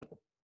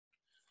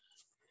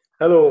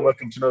Hello, and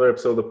welcome to another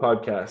episode of the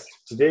podcast.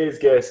 Today's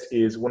guest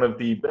is one of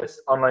the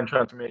best online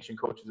transformation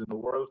coaches in the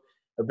world,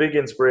 a big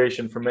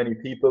inspiration for many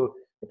people,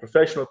 a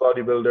professional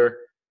bodybuilder,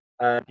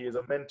 and he is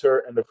a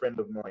mentor and a friend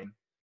of mine.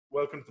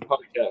 Welcome to the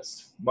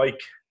podcast,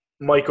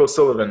 Mike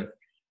O'Sullivan.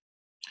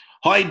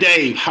 Hi,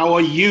 Dave. How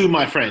are you,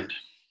 my friend?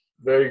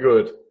 Very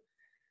good.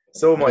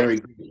 So, Mike,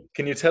 Very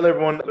can you tell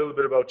everyone a little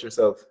bit about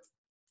yourself?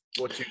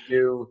 What you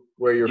do,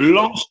 where you're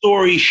Long from?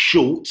 story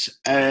short,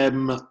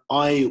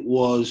 I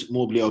was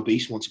morbidly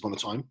obese once upon a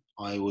time.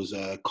 I was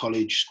a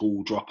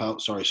school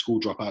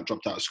dropout,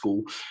 dropped out of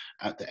school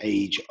at the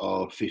age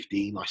of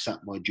 15. I sat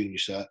my junior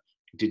cert,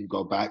 didn't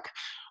go back.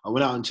 I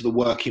went out into the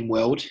working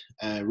world,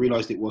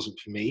 realised it wasn't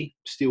for me,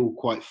 still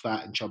quite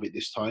fat and chubby at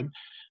this time.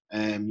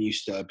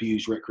 Used to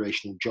abuse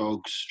recreational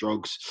drugs,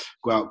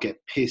 go out, get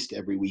pissed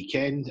every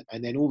weekend.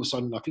 And then all of a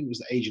sudden, I think it was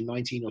the age of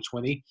 19 or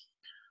 20,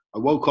 I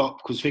woke up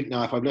because I think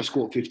now if I've left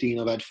school at 15,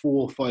 I've had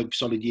 4 or 5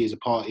 solid years of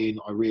partying.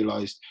 I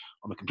realised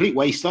I'm a complete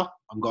waster.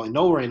 I'm going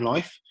nowhere in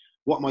life.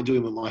 What am I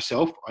doing with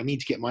myself? I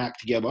need to get my act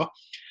together.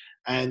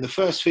 And the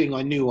first thing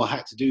I knew I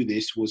had to do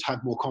this was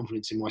have more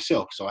confidence in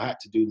myself. So I had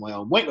to do my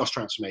own weight loss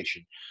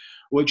transformation.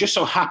 Well, it just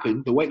so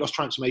happened the weight loss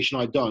transformation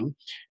I'd done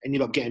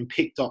ended up getting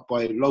picked up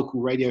by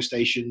local radio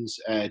stations,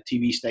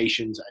 TV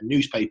stations, and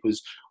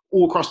newspapers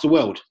all across the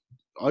world.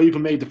 I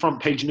even made the front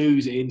page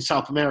news in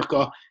South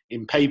America,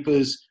 in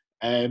papers,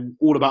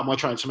 all about my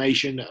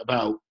transformation,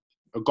 about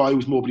a guy who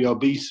was morbidly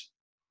obese,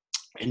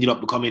 ended up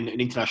becoming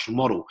an international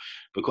model.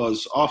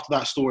 Because after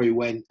that story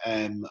went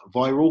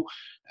viral,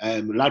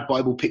 Lad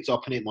Bible picked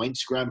up on it. My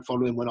Instagram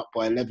following went up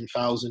by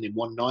 11,000 in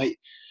one night.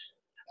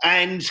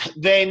 And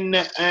then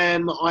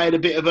I had a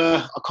bit of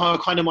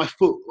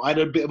I had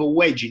a bit of a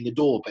wedge in the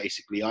door,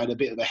 basically. I had a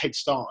bit of a head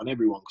start on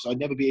everyone because I'd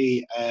never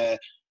be an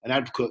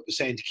advocate for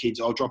saying to kids,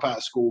 I'll drop out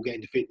of school, get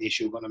into fitness,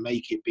 you're going to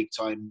make it big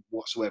time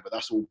whatsoever.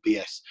 That's all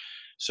BS.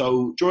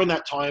 So during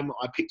that time,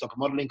 I picked up a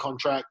modeling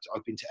contract.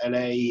 I've been to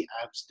LA,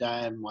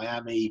 Amsterdam,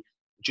 Miami,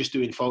 just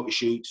doing photo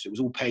shoots. It was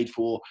all paid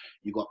for.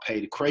 You got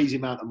paid a crazy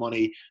amount of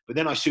money. But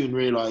then I soon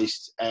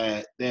realized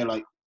they're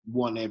like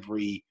one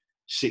every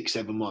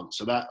 6-7 months.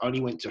 So that only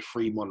went to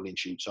 3 modeling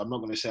shoots. So I'm not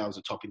going to say I was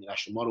a top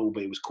international model,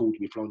 but it was cool to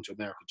be flown to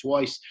America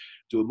twice,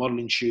 do a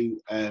modeling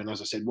shoot. And as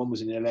I said, one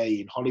was in LA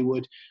in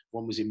Hollywood,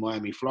 one was in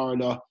Miami,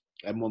 Florida,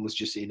 and one was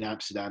just in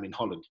Amsterdam in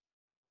Holland.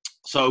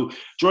 So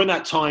during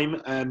that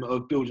time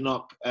of building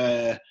up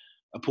a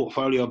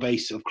portfolio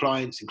base of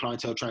clients and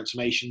clientele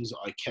transformations,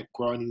 I kept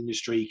growing in the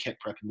industry,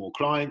 kept prepping more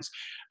clients.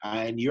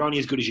 And you're only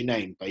as good as your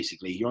name,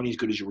 basically. You're only as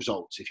good as your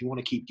results. If you want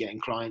to keep getting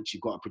clients,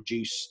 you've got to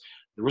produce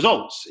the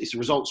results. It's a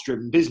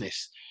results-driven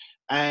business.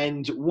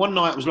 And one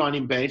night I was lying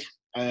in bed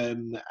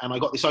and I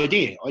got this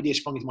idea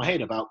sprung into my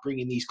head about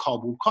bringing these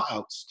cardboard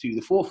cutouts to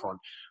the forefront,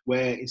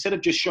 where instead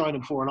of just showing a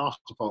before and after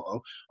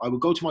photo, I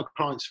would go to my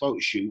client's photo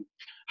shoot,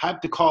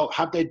 have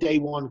their day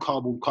one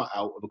cardboard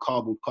cutout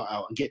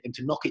and get them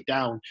to knock it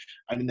down,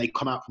 and then they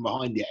come out from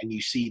behind it and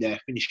you see their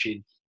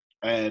finishing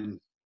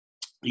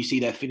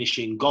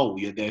goal,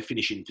 their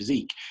finishing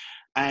physique.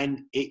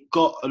 And it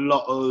got a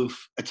lot of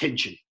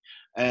attention.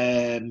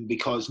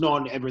 Because no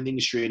one ever in the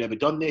industry had ever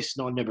done this.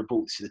 No one ever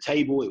brought this to the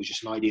table. It was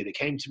just an idea that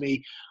came to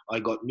me.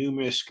 I got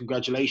numerous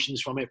congratulations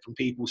from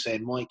people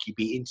saying, Mike, you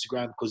beat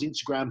Instagram, because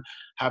Instagram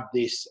have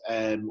this,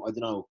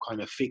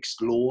 kind of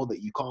fixed law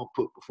that you can't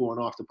put before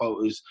and after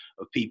photos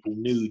of people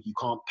nude. You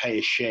can't pay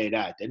a shared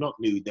ad. They're not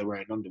nude. They're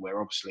wearing underwear,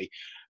 obviously,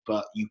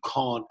 but you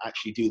can't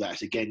actually do that.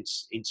 It's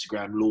against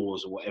Instagram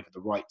laws or whatever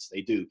the rights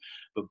they do.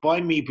 But by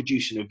me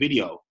producing a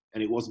video,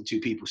 and it wasn't 2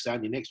 people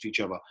standing next to each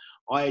other,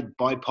 I had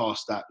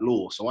bypassed that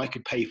law. So I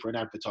could pay for an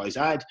advertised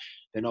ad.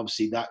 Then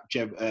obviously that,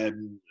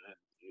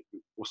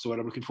 what's the word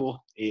I'm looking for?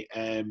 It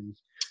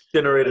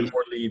Generated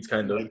more leads,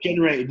 kind of.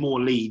 Generated more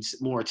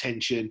leads, more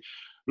attention.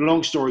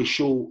 Long story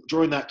short,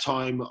 during that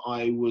time,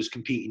 I was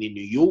competing in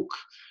New York.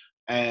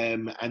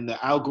 And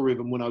the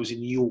algorithm when I was in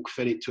New York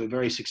fed it to a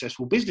very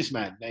successful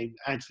businessman named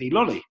Anthony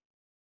Lolly.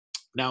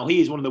 Now,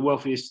 he is one of the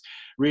wealthiest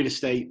real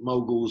estate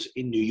moguls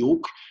in New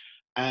York.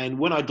 And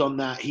when I'd done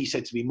that, he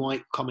said to me,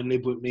 Mike, come and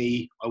live with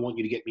me. I want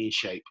you to get me in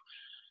shape.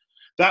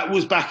 That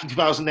was back in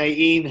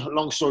 2018.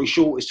 Long story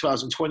short, it's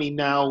 2020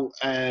 now.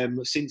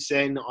 Since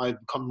then, I've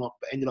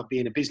ended up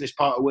being a business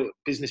partner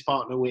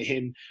with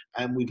him.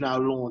 And we've now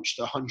launched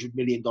a $100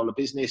 million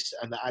business.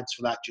 And the ads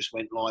for that just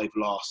went live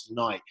last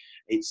night.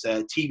 It's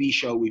a TV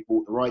show we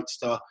bought the rights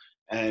to.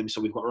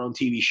 So we've got our own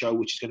TV show,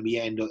 which is going to be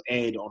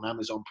aired on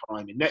Amazon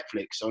Prime and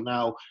Netflix. So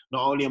now,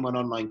 not only am I an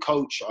online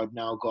coach, I've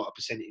now got a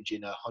percentage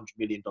in a $100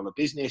 million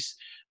business.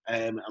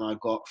 And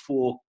I've got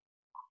 4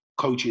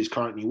 coaches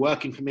currently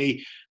working for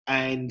me.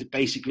 And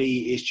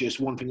basically, it's just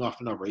one thing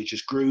after another. It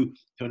just grew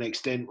to an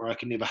extent where I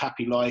can live a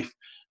happy life,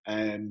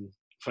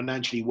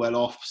 financially well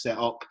off, set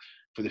up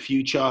for the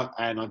future.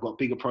 And I've got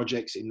bigger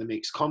projects in the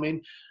mix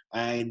coming.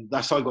 And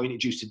that's how I got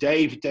introduced to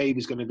Dave. Dave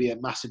is going to be a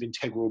massive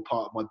integral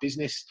part of my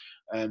business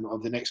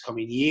of the next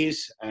coming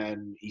years.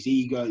 He's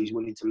eager, he's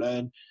willing to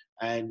learn,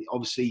 and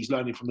obviously he's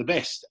learning from the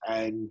best.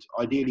 And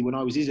ideally, when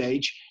I was his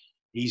age,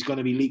 he's going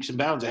to be leaps and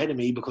bounds ahead of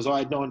me because I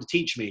had no one to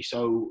teach me.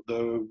 So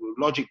the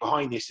logic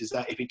behind this is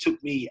that if it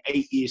took me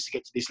 8 years to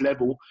get to this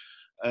level,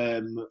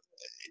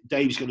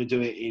 Dave's going to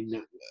do it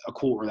in a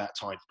quarter of that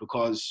time.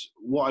 Because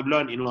what I've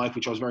learned in life,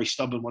 which I was very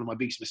stubborn, one of my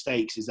biggest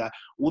mistakes, is that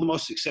all the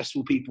most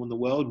successful people in the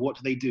world,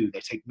 what do? They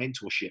take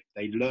mentorship.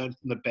 They learn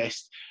from the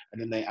best,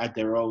 and then they add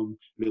their own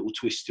little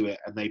twist to it,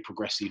 and they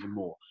progress even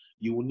more.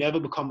 You will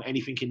never become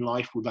anything in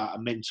life without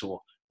a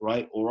mentor,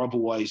 right? Or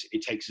otherwise,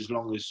 it takes as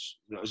long as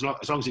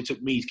it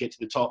took me to get to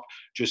the top,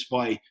 just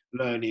by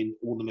learning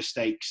all the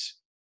mistakes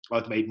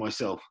I've made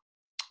myself.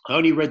 I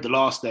only read the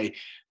last day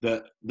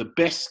that the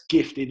best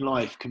gift in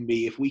life can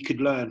be if we could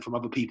learn from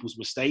other people's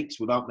mistakes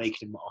without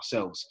making them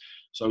ourselves.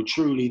 So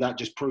truly, that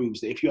just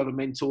proves that if you have a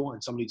mentor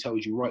and somebody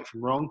tells you right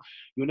from wrong,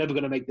 you're never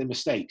going to make their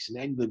mistakes. At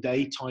the end of the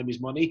day, time is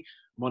money.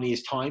 Money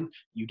is time.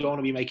 You don't want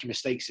to be making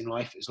mistakes in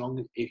life.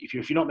 If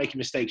you're not making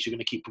mistakes, you're going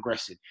to keep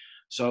progressing.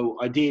 So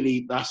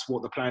ideally, that's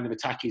what the plan of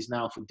attack is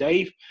now for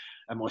Dave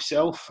and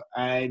myself,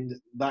 and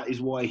that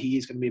is why he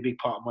is going to be a big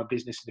part of my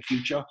business in the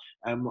future.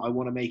 I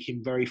want to make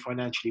him very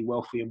financially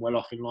wealthy and well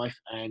off in life,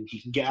 and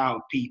he can get out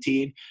of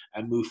PTing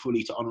and move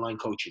fully to online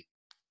coaching.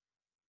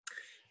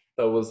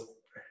 That was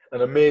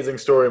an amazing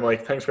story,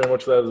 Mike. Thanks very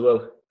much for that as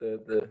well.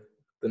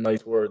 The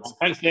nice words.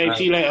 Thanks, Dave.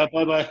 See you later.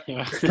 Bye-bye.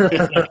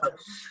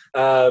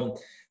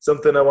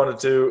 Something I wanted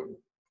to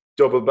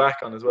double back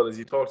on as well is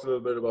you talked a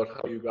little bit about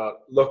how you got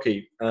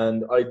lucky,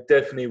 and I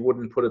definitely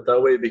wouldn't put it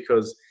that way,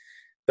 because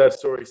that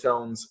story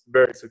sounds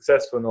very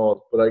successful and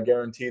all, but I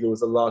guarantee there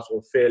was a lot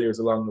of failures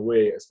along the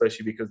way,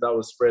 especially because that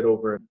was spread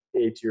over an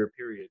 8-year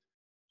period.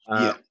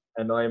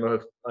 And I'm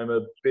a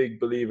big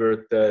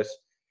believer that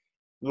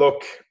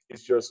luck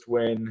is just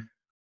when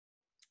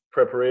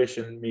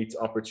preparation meets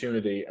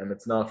opportunity, and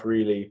it's not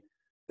really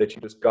that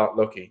you just got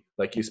lucky.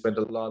 Like, you spent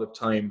a lot of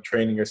time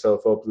training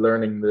yourself up,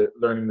 learning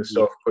the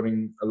stuff,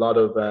 putting a lot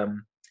of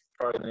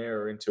trial and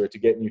error into it to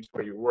get you to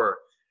where you were.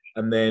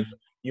 And then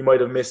you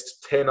might have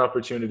missed 10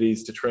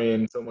 opportunities to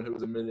train someone who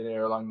was a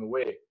millionaire along the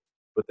way,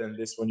 but then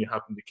this one you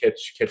happened to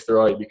catch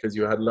their eye because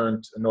you had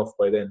learned enough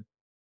by then.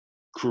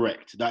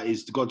 Correct. That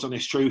is the God's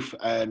honest truth,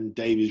 and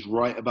Dave is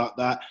right about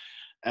that.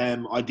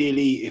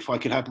 Ideally, if I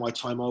could have my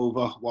time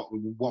over, what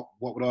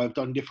would I have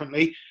done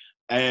differently?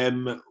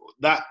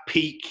 That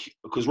peak,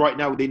 because right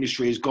now the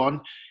industry is gone,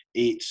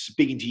 it's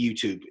big into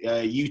YouTube.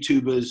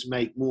 YouTubers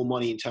make more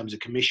money in terms of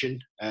commission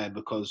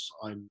because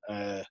I'm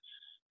a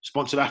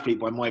sponsored athlete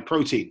by My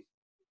Protein.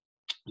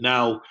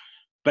 Now,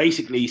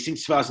 basically,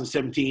 since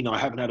 2017, I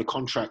haven't had a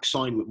contract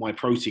signed with My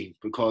Protein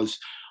because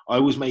I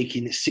was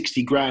making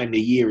 60 grand a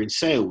year in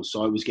sales.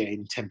 So I was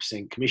getting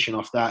 10% commission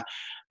off that.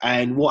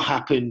 And what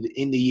happened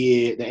in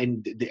the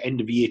end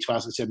of the year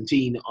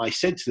 2017, I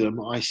said to them,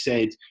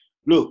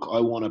 look, I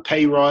want a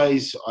pay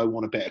rise. I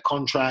want a better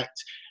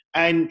contract.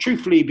 And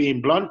truthfully,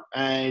 being blunt,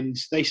 and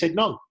they said,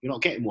 no, you're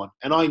not getting one.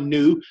 And I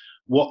knew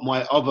what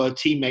my other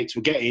teammates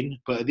were getting,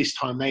 but at this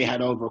time they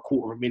had over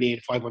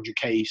 250,000,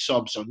 500K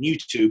subs on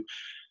YouTube.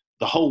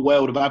 The whole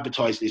world of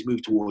advertising is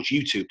moved towards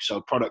YouTube,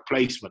 so product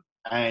placement.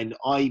 And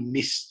I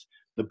missed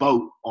the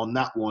boat on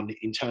that one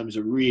in terms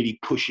of really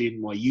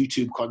pushing my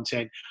YouTube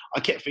content.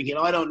 I kept thinking,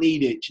 I don't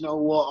need it. You know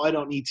what? I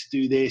don't need to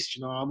do this.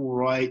 You know, I'm all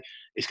right.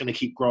 It's going to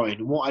keep growing.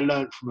 And what I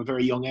learned from a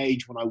very young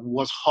age when I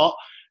was hot,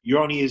 you're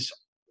only as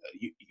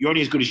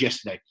good as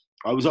yesterday.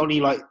 I was only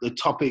like the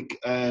topic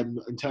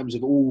in terms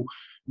of all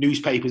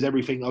newspapers,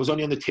 everything. I was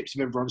only on the tips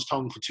of everyone's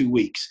tongue for 2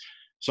 weeks.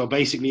 So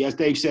basically, as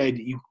Dave said,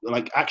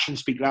 actions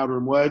speak louder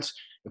than words.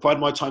 If I had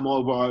my time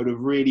over, I would have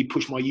really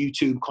pushed my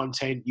YouTube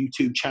content,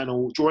 YouTube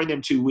channel. During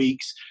them 2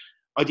 weeks,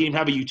 I didn't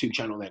have a YouTube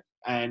channel then.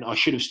 And I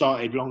should have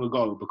started long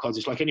ago, because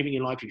it's like anything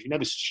in life. If you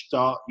never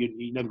start, you're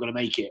never going to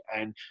make it.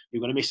 And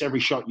you're going to miss every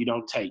shot you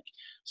don't take.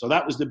 So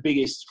that was the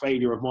biggest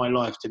failure of my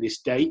life to this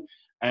day.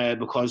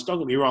 Because don't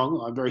get me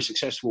wrong, I'm very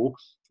successful.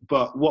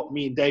 But what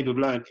me and Dave have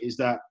learned is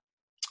that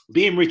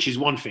being rich is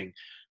one thing,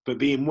 but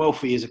being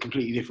wealthy is a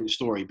completely different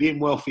story. Being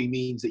wealthy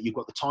means that you've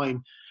got the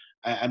time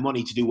and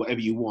money to do whatever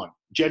you want.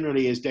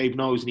 Generally, as Dave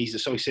knows, and he's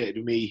associated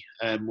with me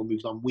when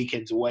we've done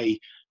weekends away,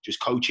 just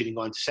coaching and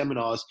going to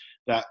seminars,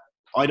 that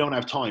I don't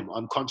have time.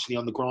 I'm constantly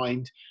on the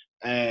grind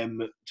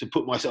to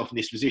put myself in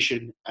this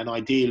position. And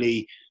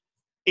ideally,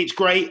 it's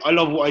great. I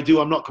love what I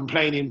do. I'm not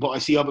complaining, but I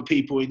see other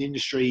people in the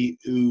industry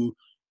who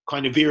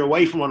kind of veer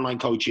away from online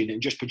coaching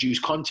and just produce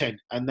content,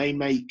 and they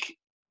make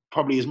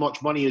probably as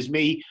much money as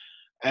me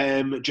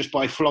just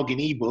by flogging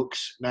ebooks.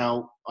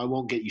 Now, I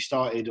won't get you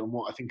started on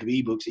what I think of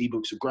ebooks.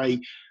 Ebooks are great,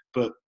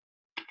 but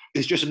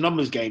it's just a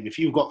numbers game. If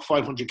you've got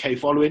 500K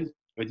following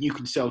and you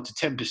can sell to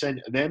 10%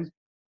 of them,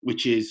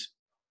 which is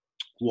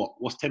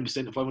what's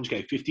 10% of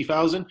 500K?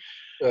 50,000?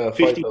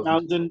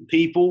 50,000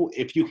 people.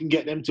 If you can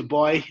get them to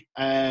buy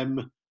a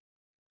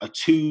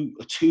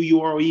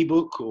 €2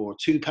 ebook or a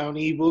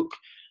 £2 ebook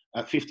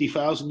at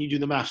 50,000, you do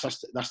the maths.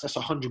 That's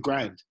 100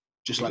 grand,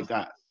 just like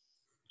that.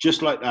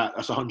 Just like that,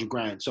 that's 100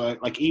 grand. So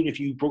like, even if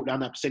you brought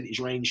down that percentage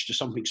range to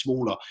something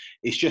smaller,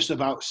 it's just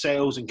about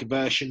sales and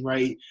conversion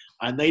rate.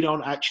 And they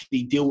don't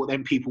actually deal with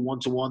them people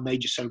one-to-one. They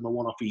just sell them a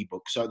one-off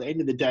ebook. So at the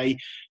end of the day,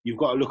 you've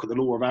got to look at the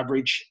law of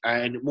average,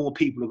 and more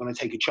people are going to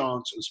take a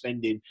chance on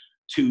spending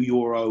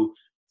 €2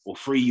 or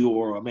 €3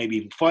 or maybe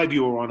even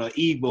 €5 on an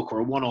ebook or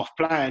a one-off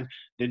plan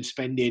than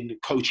spending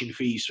coaching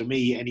fees for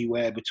me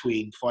anywhere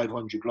between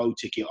 500 low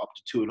ticket up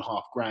to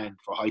 2.5 grand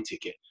for high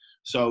ticket.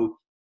 So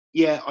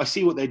yeah, I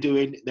see what they're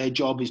doing. Their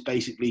job is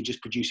basically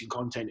just producing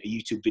content, a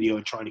YouTube video,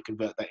 and trying to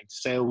convert that into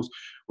sales.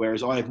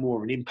 Whereas I have more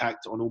of an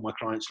impact on all my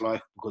clients'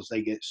 life because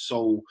they get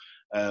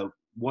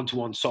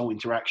one-to-one soul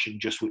interaction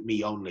just with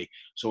me only.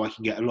 So I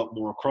can get a lot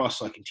more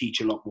across. I can teach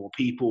a lot more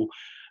people.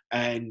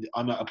 And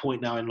I'm at a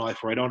point now in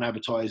life where I don't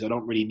advertise. I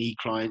don't really need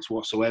clients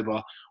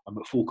whatsoever. I'm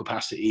at full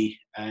capacity.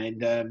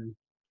 And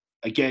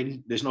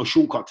again, there's no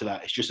shortcut to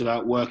that. It's just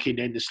about working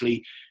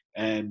endlessly,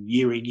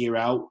 year in, year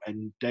out.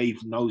 And Dave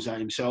knows that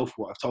himself.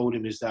 What I've told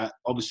him is that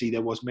obviously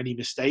there was many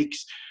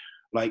mistakes.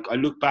 Like, I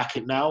look back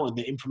at now and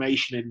the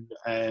information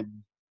and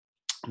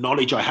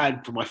knowledge I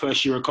had from my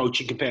first year of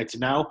coaching compared to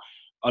now,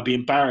 I'd be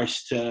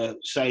embarrassed to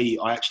say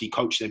I actually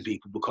coach them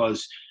people,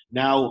 because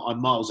now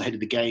I'm miles ahead of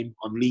the game.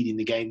 I'm leading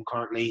the game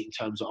currently in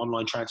terms of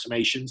online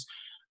transformations.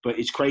 But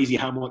it's crazy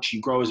how much you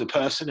grow as a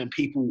person. And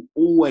people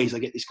always, I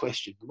get this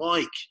question,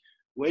 Mike,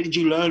 where did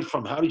you learn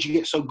from? How did you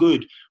get so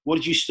good? What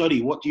did you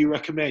study? What do you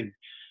recommend?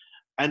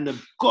 And the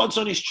God's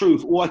honest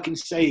truth, all I can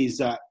say is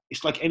that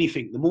it's like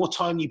anything. The more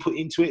time you put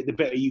into it, the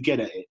better you get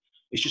at it.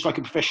 It's just like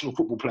a professional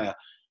football player.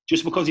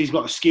 Just because he's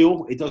got a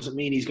skill, it doesn't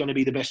mean he's going to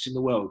be the best in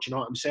the world. Do you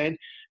know what I'm saying?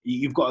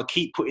 You've got to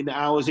keep putting the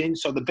hours in.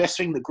 So the best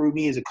thing that grew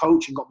me as a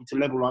coach and got me to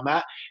the level I'm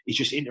at is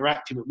just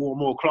interacting with more and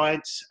more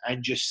clients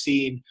and just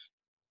seeing,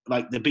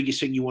 like, the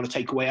biggest thing you want to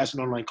take away as an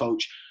online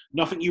coach.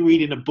 Nothing you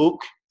read in a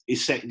book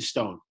is set in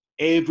stone.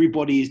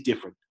 Everybody is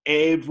different.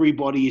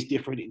 Everybody is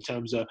different in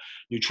terms of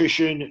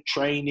nutrition,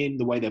 training,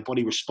 the way their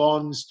body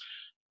responds.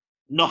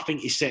 Nothing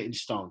is set in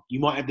stone. You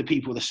might have the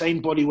people with the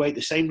same body weight,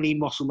 the same lean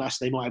muscle mass.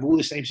 They might have all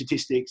the same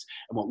statistics,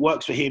 and what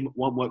works for him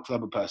won't work for the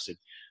other person.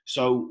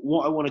 So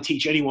what I want to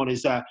teach anyone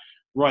is that,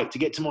 right, to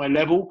get to my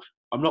level,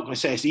 I'm not going to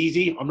say it's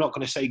easy. I'm not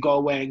going to say go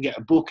away and get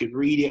a book and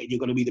read it and you're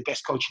going to be the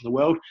best coach in the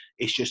world.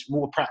 It's just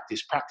more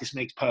practice. Practice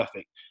makes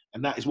perfect.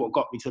 And that is what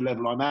got me to the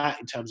level I'm at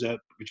in terms of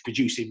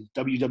producing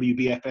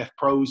WWBFF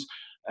pros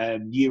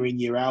year in,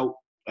 year out.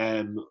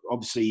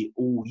 Obviously,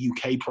 all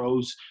UK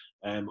pros,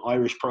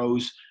 Irish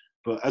pros.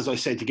 But as I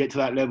said, to get to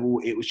that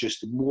level, it was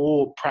just the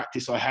more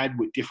practice I had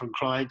with different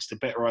clients, the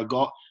better I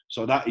got.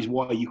 So that is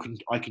why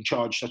I can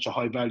charge such a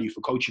high value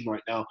for coaching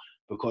right now,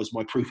 because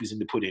my proof is in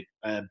the pudding.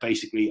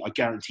 Basically, I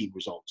guaranteed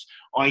results.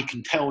 I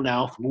can tell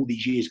now from all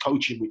these years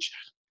coaching, which,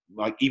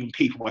 like, even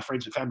people, my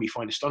friends and family,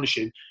 find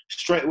astonishing,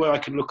 straight away I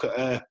can look at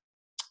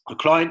a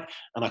client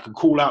and I can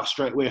call out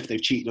straight away if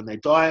they've cheated on their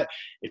diet,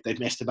 if they've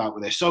messed about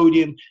with their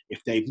sodium,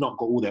 if they've not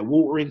got all their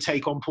water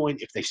intake on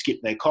point, if they've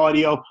skipped their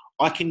cardio.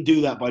 I can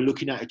do that by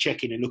looking at a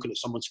check-in and looking at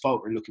someone's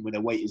photo and looking where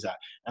their weight is at.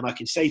 And I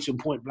can say to them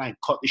point blank,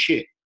 cut the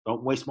shit.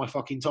 Don't waste my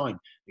fucking time.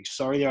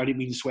 Sorry, I didn't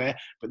mean to swear,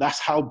 but that's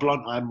how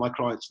blunt I am with my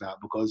clients now.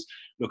 Because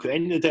look, at the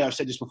end of the day, I've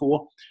said this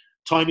before,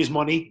 time is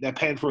money. They're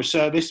paying for a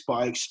service, but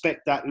I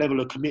expect that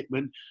level of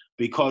commitment,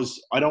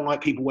 because I don't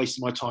like people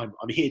wasting my time.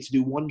 I'm here to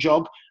do one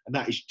job, and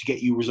that is to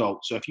get you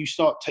results. So if you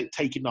start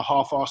taking the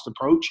half-assed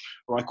approach,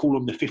 or I call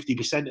them the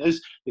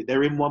 50%ers, that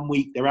they're in 1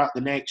 week, they're out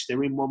the next,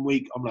 they're in 1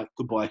 week, I'm like,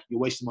 goodbye, you're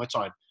wasting my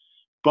time.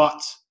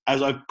 But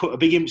as I put a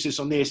big emphasis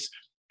on this,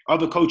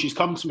 other coaches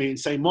come to me and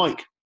say,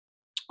 Mike,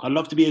 I'd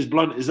love to be as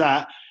blunt as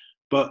that,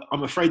 but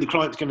I'm afraid the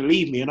client's going to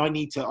leave me, and I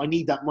need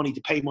that money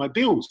to pay my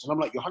bills. And I'm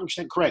like, you're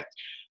 100% correct.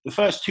 The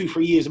first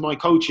 2-3 years of my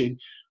coaching,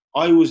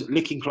 I was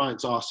licking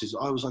clients' asses.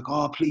 I was like,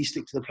 oh, please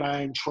stick to the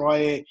plan, try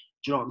it. Do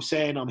you know what I'm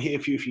saying? I'm here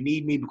for you if you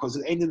need me. Because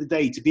at the end of the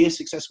day, to be a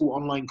successful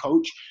online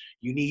coach,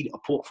 you need a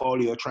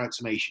portfolio of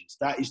transformations.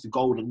 That is the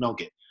golden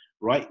nugget,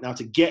 right? Now,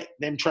 to get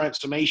them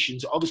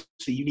transformations, obviously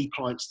you need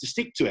clients to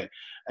stick to it.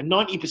 And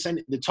 90%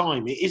 of the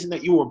time, it isn't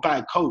that you're a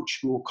bad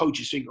coach. Your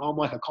coaches think, oh,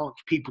 Mike, I can't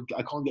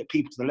get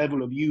people to the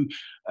level of you,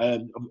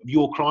 of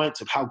your clients,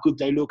 of how good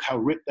they look, how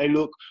ripped they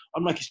look.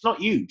 I'm like, it's not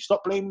you.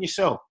 Stop blaming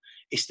yourself.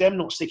 It's them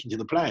not sticking to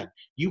the plan.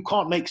 You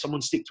can't make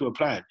someone stick to a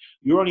plan.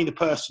 You're only the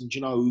person,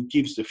 who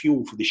gives the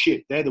fuel for the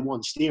ship. They're the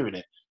ones steering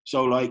it.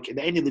 So, like, at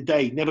the end of the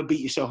day, never beat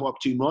yourself up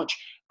too much.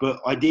 But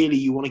ideally,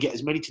 you want to get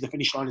as many to the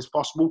finish line as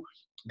possible.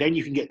 Then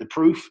you can get the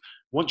proof.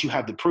 Once you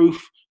have the proof,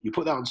 you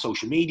put that on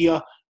social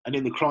media, and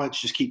then the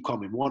clients just keep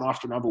coming, one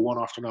after another, one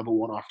after another,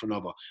 one after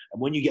another.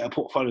 And when you get a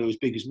portfolio as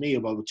big as me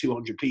of over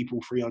 200 people,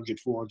 300,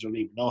 400, I don't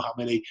even know how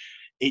many,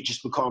 it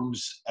just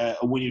becomes a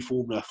winning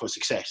formula for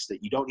success,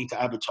 that you don't need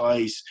to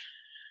advertise.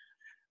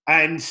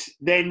 And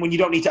then when you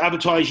don't need to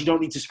advertise, you don't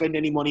need to spend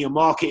any money on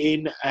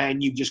marketing,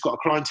 and you've just got a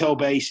clientele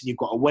base and you've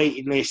got a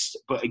waiting list.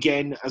 But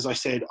again, as I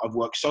said, I've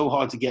worked so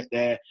hard to get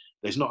there.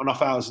 There's not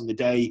enough hours in the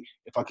day.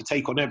 If I could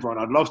take on everyone,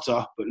 I'd love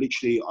to, but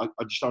literally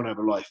I just don't have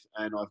a life.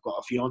 And I've got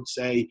a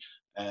fiance,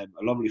 a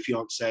lovely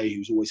fiance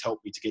who's always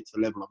helped me to get to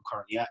the level I'm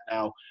currently at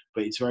now.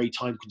 But it's very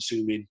time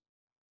consuming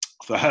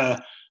for her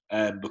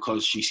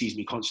because she sees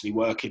me constantly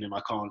working and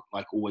I can't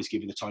like always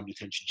give her the time and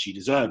attention she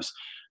deserves.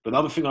 But the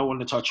other thing I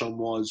wanted to touch on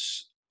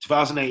was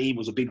 2018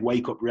 was a big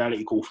wake up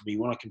reality call for me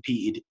when I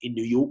competed in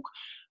New York.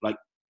 Like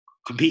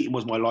competing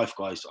was my life,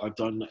 guys. I've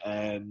done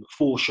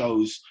 4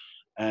 shows,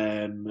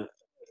 and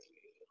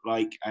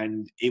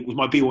it was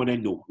my be all and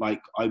end all.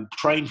 Like I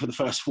trained for the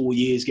first 4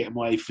 years, getting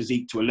my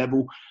physique to a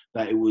level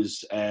that it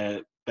was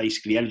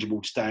basically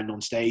eligible to stand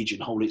on stage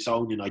and hold its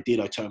own. And I did.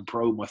 I turned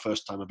pro my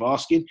first time of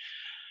asking.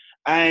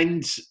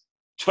 And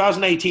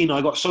 2018,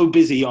 I got so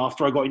busy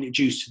after I got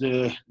introduced to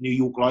the New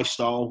York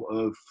lifestyle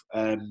of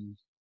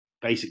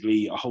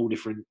basically a whole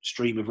different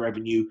stream of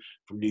revenue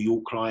from New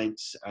York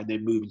clients and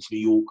then moving to New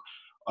York.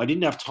 I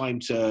didn't have time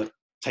to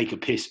take a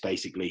piss,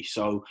 basically.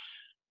 So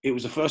it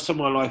was the first time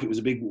in my life, it was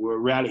a big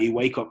reality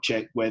wake-up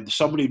check where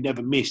someone who'd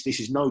never missed, this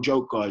is no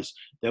joke, guys,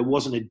 there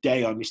wasn't a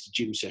day I missed a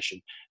gym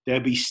session.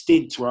 There'd be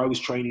stints where I was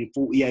training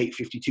 48,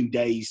 52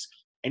 days,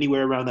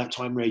 anywhere around that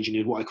time region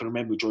is what I can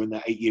remember during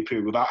that 8-year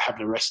period without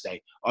having a rest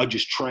day. I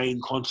just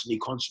trained constantly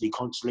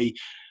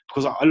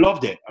because I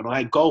loved it and I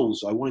had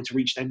goals. I wanted to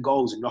reach them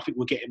goals and nothing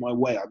would get in my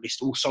way. I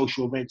missed all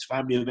social events,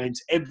 family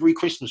events. Every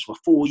Christmas for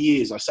 4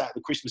 years, I sat at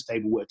the Christmas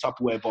table with a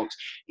Tupperware box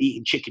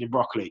eating chicken and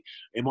broccoli.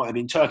 It might have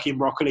been turkey and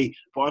broccoli,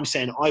 but I'm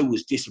saying I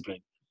was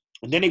disciplined.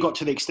 And then it got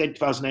to the extent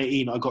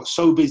 2018, I got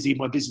so busy,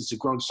 my business had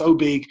grown so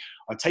big,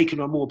 I'd taken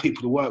on more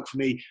people to work for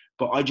me,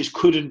 but I just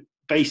couldn't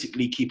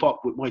basically keep up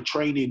with my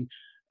training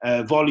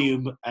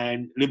volume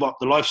and live up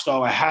the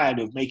lifestyle I had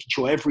of making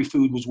sure every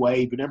food was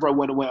weighed. Whenever I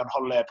went away on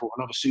holiday, I brought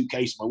another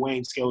suitcase, my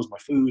weighing scales, my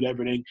food,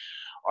 everything.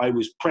 I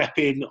was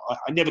prepping.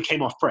 I never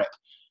came off prep.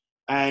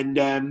 And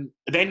at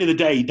the end of the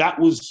day, that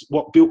was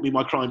what built me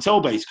my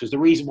clientele base, because the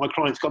reason why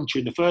clients come to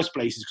you in the first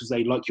place is because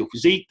they like your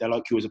physique, they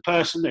like you as a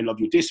person, they love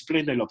your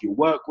discipline, they love your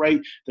work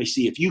rate. They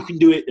see if you can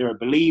do it, they're a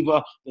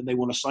believer, then they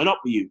want to sign up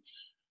with you.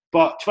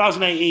 But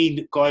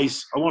 2018,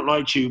 guys, I won't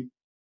lie to you,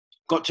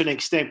 got to an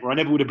extent where I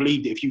never would have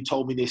believed it if you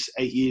told me this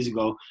 8 years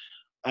ago,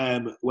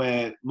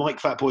 where Mike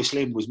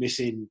Fatboyslim was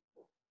missing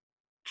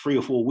 3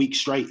 or 4 weeks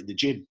straight in the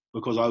gym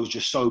because I was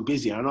just so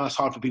busy. I know it's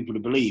hard for people to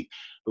believe,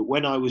 but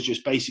when I was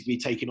just basically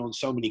taking on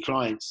so many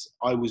clients,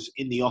 I was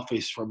in the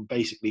office from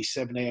basically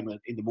 7 a.m.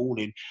 in the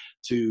morning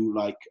to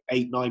like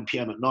 8, 9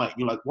 p.m. at night. And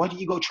you're like, why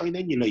didn't you go train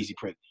then, you lazy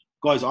prick?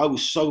 Guys, I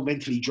was so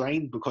mentally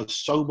drained because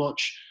so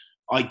much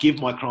I give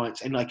my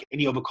clients, and like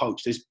any other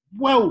coach, there's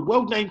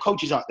well-named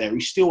coaches out there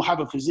who still have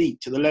a physique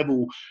to the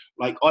level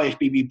like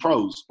IFBB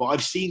pros, but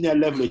I've seen their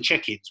level of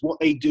check-ins. What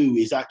they do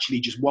is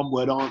actually just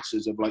one-word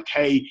answers of like,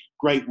 hey,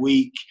 great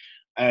week.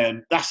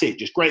 That's it,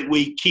 just great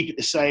week, keep it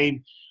the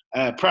same,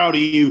 proud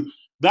of you.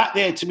 That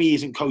there to me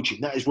isn't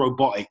coaching, that is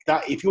robotic.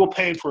 That if you're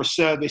paying for a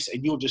service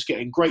and you're just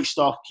getting great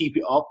stuff, keep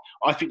it up,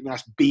 I think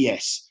that's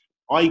BS.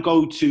 I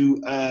go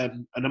to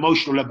an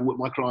emotional level with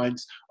my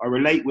clients. I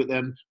relate with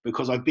them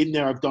because I've been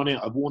there, I've done it,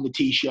 I've worn the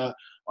t-shirt.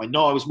 I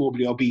know I was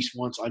morbidly obese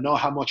once. I know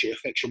how much it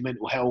affects your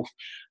mental health,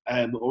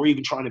 or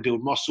even trying to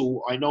build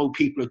muscle. I know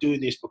people are doing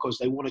this because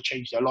they want to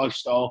change their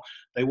lifestyle.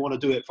 They want to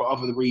do it for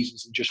other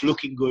reasons than just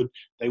looking good.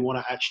 They want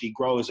to actually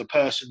grow as a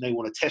person. They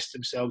want to test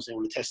themselves. They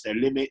want to test their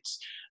limits.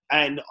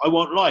 And I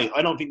won't lie,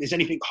 I don't think there's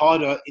anything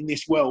harder in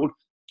this world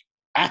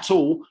at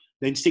all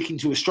than sticking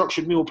to a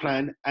structured meal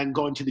plan and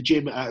going to the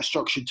gym at a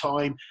structured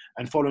time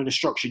and following a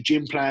structured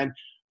gym plan.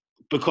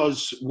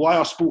 Because why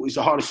our sport is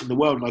the hardest in the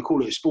world, and I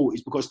call it a sport,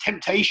 is because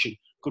temptation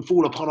could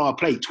fall upon our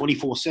plate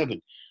 24/7.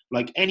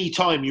 Like any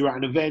time you're at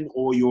an event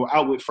or you're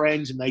out with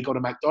friends and they go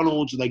to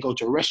McDonald's or they go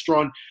to a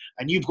restaurant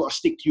and you've got to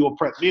stick to your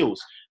prep meals.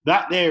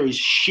 That there is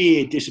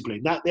sheer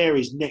discipline. That there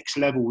is next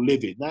level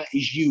living. That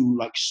is you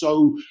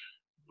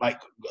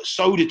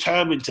so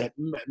determined to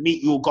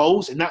meet your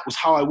goals. And that was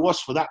how I was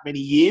for that many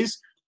years,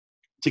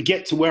 to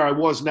get to where I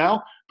was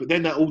now. But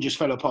then that all just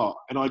fell apart.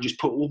 And I just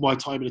put all my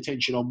time and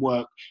attention on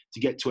work to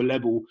get to a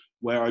level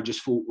where I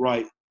just thought,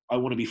 right, I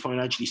want to be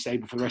financially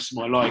stable for the rest of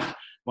my life.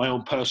 My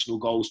own personal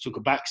goals took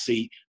a back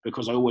seat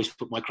because I always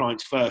put my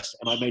clients first.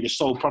 And I made a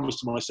sole promise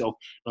to myself,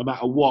 no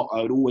matter what,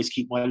 I would always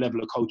keep my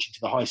level of coaching to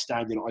the highest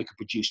standard I could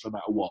produce no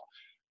matter what.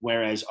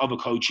 Whereas other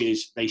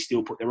coaches, they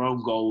still put their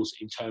own goals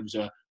in terms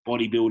of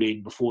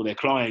bodybuilding before their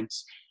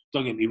clients.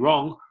 Don't get me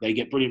wrong, they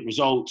get brilliant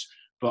results,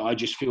 but I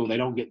just feel they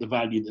don't get the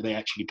value that they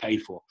actually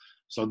paid for.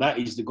 So that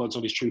is the God's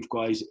honest truth,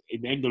 guys.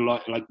 In the end of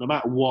life, like no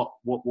matter what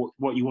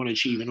you want to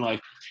achieve in life,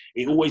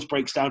 it always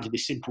breaks down to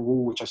this simple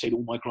rule, which I say to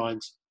all my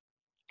clients.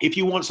 If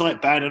you want something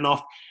bad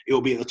enough, it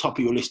will be at the top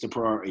of your list of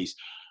priorities.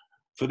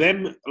 For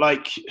them,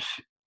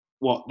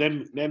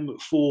 them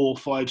 4,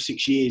 5,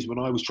 6 years when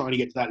I was trying to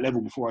get to that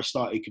level before I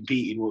started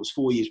competing, well, it was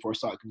 4 years before I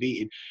started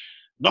competing,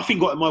 nothing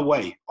got in my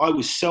way. I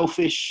was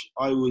selfish.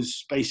 I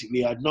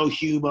had no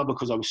humor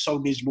because I was so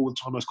miserable all the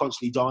time. I was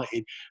constantly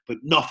dieting, but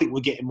nothing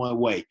would get in my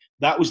way.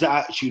 That was the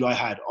attitude I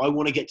had. I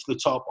want to get to the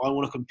top. I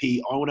want to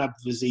compete. I want to have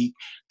physique,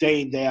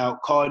 day in, day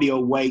out,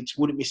 cardio, weights,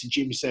 wouldn't miss a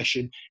gym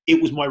session. It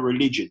was my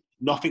religion.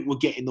 Nothing would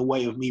get in the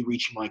way of me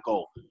reaching my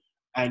goal.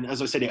 And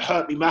as I said, it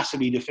hurt me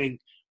massively to think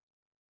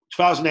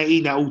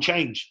 2018, that all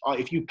changed.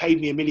 If you paid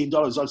me $1 million,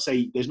 I'd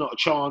say there's not a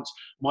chance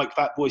Mike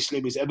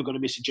Fatboyslim is ever going to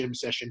miss a gym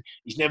session.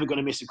 He's never going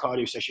to miss a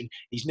cardio session.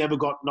 He's never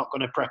not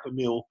going to prep a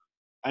meal.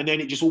 And then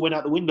it just all went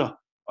out the window.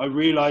 I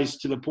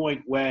realized to the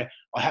point where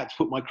I had to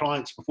put my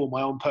clients before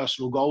my own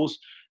personal goals.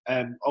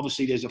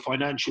 Obviously, there's a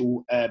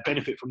financial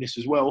benefit from this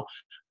as well.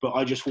 But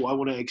I just thought I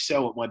want to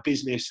excel at my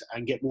business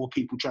and get more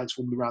people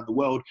transformed around the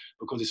world,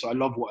 because I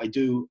love what I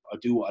do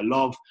what I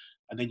love.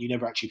 And then you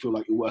never actually feel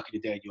like you're working a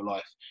day in your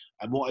life.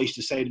 And what I used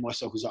to say to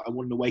myself is that I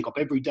wanted to wake up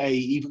every day,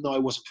 even though I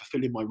wasn't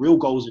fulfilling my real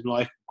goals in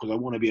life, because I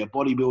want to be a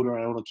bodybuilder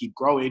and I want to keep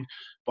growing,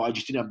 but I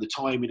just didn't have the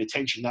time and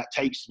attention that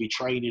takes to be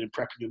training and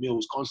prepping your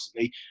meals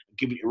constantly and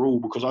giving it your all,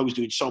 because I was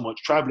doing so much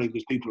traveling,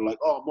 because people are like,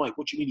 oh, Mike,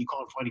 what do you mean you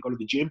can't finally go to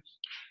the gym?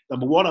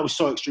 Number one, I was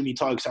so extremely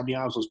tired because how many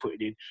hours I was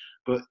putting in.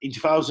 But in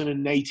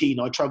 2018,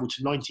 I traveled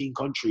to 19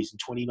 countries in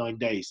 29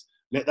 days.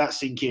 Let that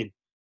sink in.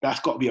 That's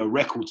got to be a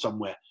record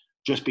somewhere.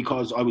 Just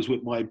because I was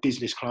with my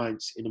business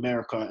clients in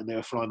America and they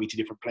were flying me to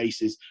different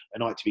places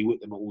and I had to be with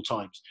them at all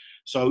times.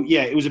 So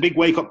yeah, it was a big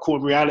wake-up call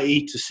in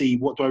reality to see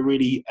what do I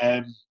really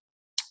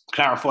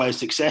clarify as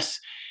success.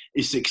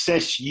 Is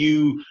success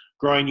you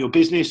growing your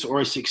business, or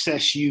is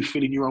success you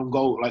fulfilling your own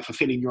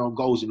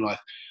goals in life?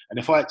 And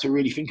if I had to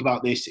really think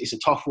about this, it's a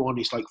tough one.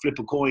 It's like flip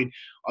a coin.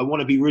 I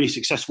want to be really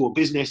successful at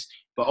business,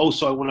 but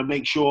also I want to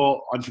make sure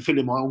I'm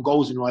fulfilling my own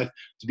goals in life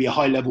to be a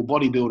high-level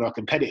bodybuilder, a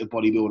competitive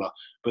bodybuilder.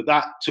 But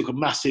that took a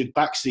massive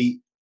backseat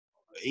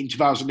in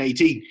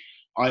 2018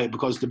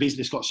 because the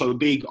business got so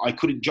big, I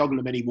couldn't juggle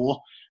them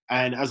anymore.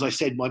 And as I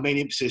said, my main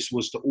emphasis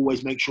was to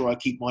always make sure I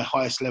keep my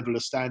highest level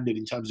of standard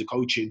in terms of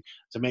coaching,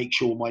 to make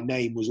sure my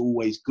name was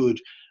always good.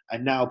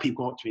 And now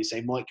people come up to me and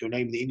say, Mike, your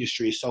name in the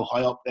industry is so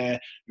high up there.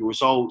 Your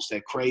results,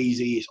 they're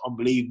crazy. It's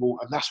unbelievable.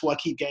 And that's why I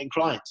keep getting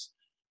clients.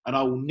 And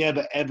I will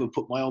never, ever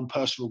put my own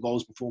personal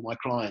goals before my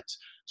clients.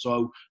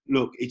 So,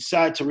 look, it's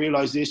sad to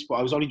realize this, but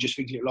I was only just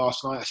thinking it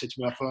last night. I said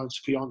to my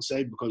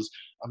fiance, because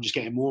I'm just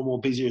getting more and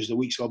more busier as the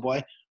weeks go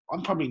by,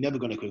 I'm probably never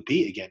going to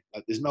compete again.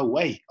 Like, there's no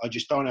way. I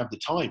just don't have the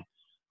time.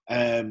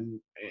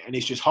 And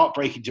it's just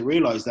heartbreaking to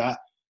realize that.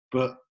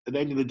 But at the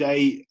end of the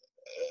day,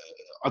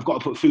 I've got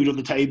to put food on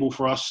the table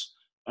for us.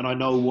 And I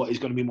know what is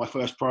going to be my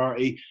first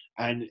priority.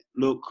 And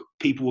look,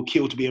 people will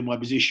kill to be in my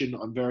position.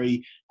 I'm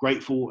very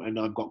grateful and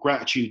I've got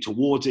gratitude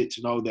towards it,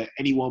 to know that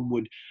anyone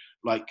would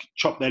like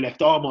chop their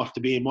left arm off to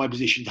be in my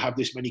position, to have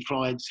this many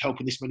clients,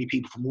 helping this many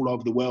people from all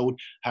over the world,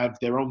 have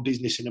their own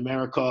business in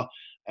America,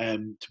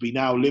 to be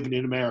now living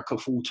in America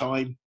full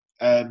time.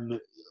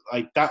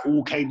 Like that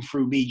all came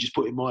through me just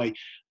putting my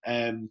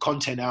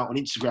content out on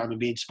Instagram and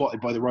being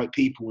spotted by the right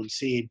people and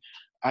seeing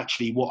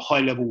actually what high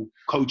level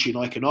coaching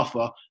I can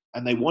offer.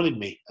 And they wanted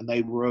me, and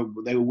they were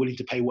willing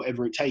to pay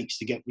whatever it takes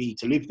to get me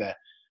to live there.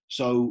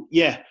 So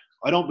yeah,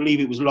 I don't believe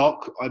it was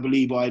luck. I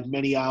believe I had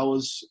many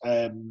nights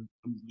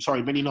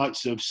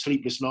of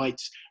sleepless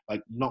nights,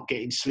 like not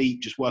getting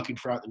sleep, just working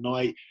throughout the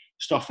night,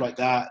 stuff like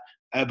that.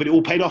 But it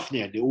all paid off in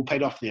the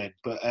end.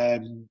 But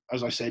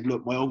as I said,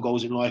 look, my own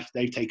goals in life,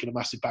 they've taken a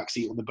massive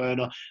backseat on the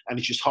burner, and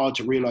it's just hard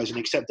to realize and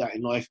accept that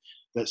in life,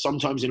 that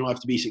sometimes in life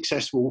to be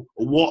successful,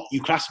 or what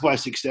you classify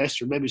as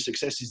success, remember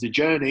success is the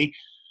journey.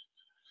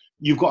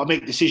 You've got to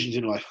make decisions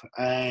in life,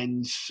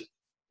 and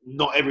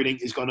not everything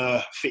is going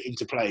to fit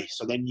into play.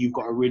 So then you've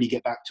got to really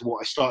get back to what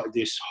I started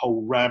this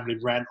whole rambling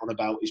rant on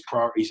about, is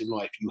priorities in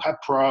life. You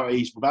have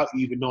priorities without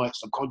you even know it.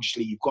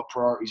 Subconsciously, you've got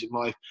priorities in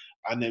life,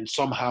 and then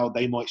somehow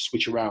they might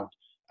switch around.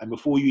 And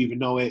before you even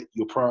know it,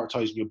 you're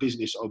prioritizing your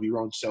business over your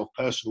own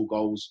self-personal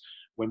goals,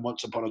 when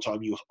once upon a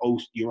time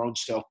your own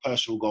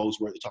self-personal goals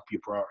were at the top of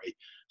your priority.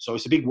 So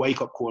it's a big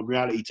wake-up call in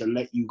reality to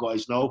let you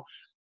guys know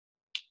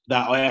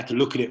that I had to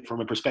look at it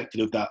from a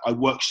perspective of that. I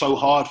worked so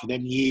hard for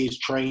them years,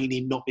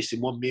 training, not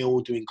missing one meal,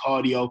 doing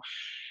cardio,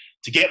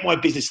 to get my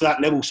business to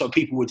that level so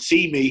people would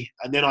see me.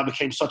 And then I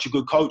became such a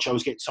good coach. I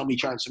was getting so many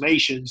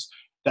transformations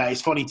that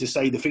it's funny to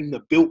say the thing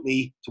that built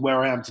me to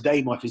where I am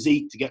today, my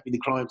physique, to get me the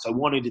clients I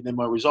wanted, and then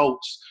my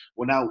results.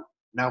 Well,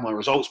 now my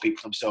results speak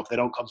for themselves. They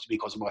don't come to me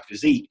because of my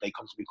physique. They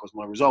come to me because of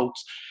my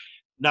results.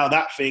 Now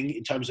that thing,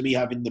 in terms of me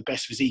having the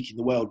best physique in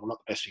the world, well, not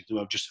the best physique in the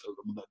world, just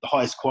the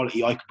highest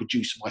quality I could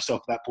produce for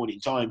myself at that point in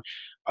time,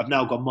 I've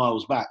now gone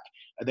miles back.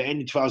 At the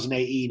end of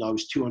 2018, I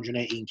was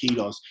 218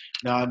 kilos.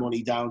 Now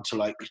I'm down to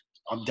like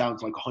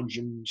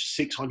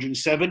 106,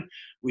 107,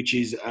 which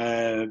is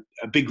a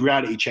big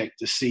reality check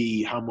to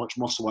see how much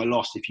muscle I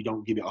lost if you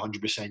don't give it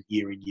 100%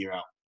 year in, year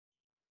out.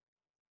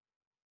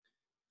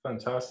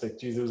 Fantastic.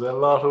 Geez, there's a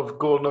lot of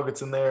gold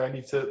nuggets in there. I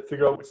need to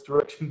figure out which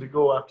direction to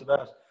go after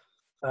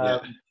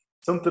that.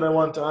 Something I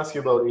want to ask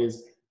you about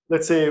is,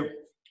 let's say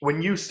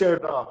when you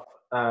started off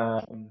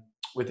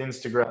with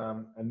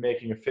Instagram and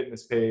making a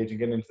fitness page and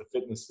getting into the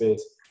fitness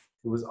space,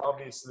 it was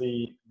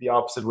obviously the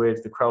opposite way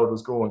the crowd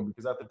was going,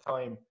 because at the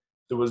time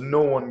there was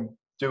no one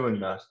doing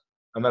that.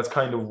 And that's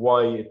kind of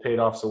why it paid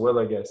off so well,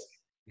 I guess,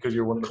 because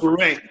you're one of the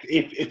Correct.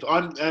 If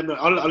I'm, and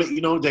I'll let you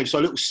know, Dave, so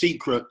a little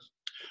secret.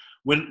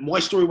 When my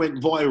story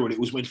went viral, it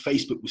was when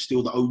Facebook was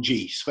still the OG.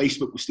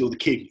 Facebook was still the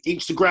king.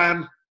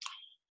 Instagram,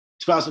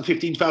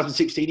 2015,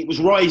 2016, it was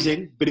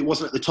rising, but it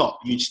wasn't at the top.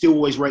 You'd still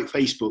always rate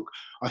Facebook.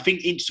 I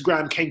think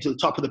Instagram came to the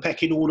top of the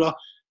pecking order.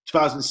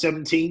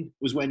 2017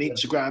 was when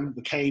Instagram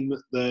became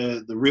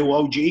the real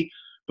OG,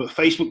 but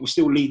Facebook was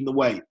still leading the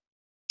way.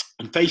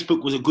 And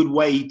Facebook was a good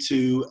way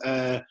to,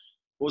 what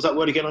was that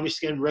word again? I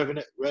missed again.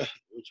 What's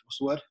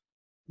the word?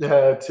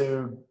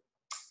 To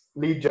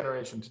lead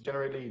generation, to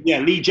generate leads. Yeah,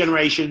 lead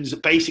generations.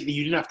 Basically,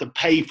 you didn't have to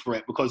pay for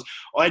it because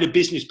I had a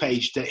business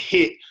page that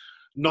hit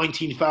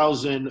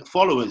 19,000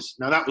 followers.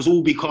 Now, that was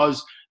all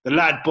because the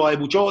Lad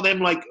Bible, Joe, them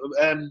like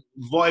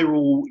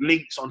viral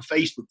links on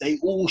Facebook, they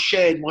all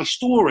shared my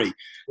story.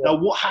 Yeah. Now,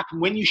 what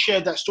happened when you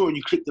shared that story and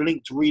you click the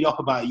link to read up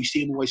about it, you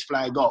see them always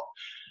flag up.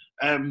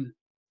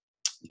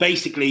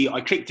 Basically,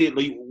 I clicked it.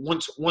 Like,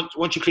 once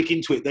you click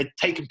into it, they're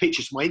taking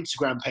pictures from my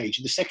Instagram page,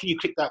 and the second you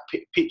click that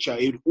picture,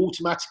 it would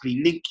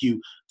automatically link you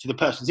to the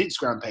person's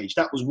Instagram page.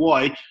 That was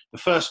why the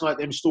first night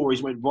them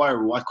stories went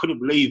viral. I couldn't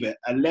believe it.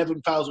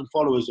 11,000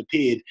 followers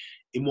appeared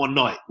in one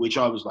night, which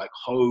I was like,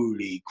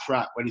 "Holy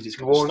crap! When is this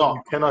going to stop?"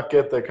 You cannot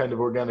get that kind of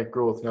organic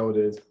growth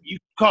nowadays. You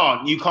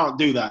can't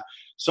do that.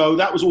 So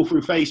that was all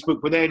through Facebook.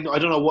 But then I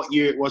don't know what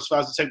year it was,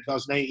 2017,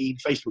 2018,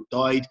 Facebook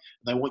died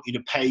and they want you to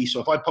pay. So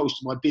if I post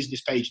to my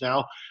business page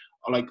now,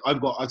 like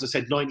I've got, as I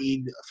said,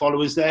 19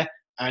 followers there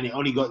and it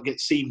only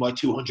gets seen by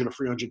 200 or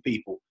 300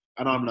 people.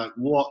 And I'm like,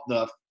 what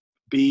the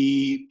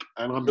beep?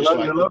 And I'm just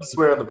like, you're allowed to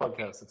swear on the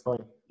podcast. It's fine.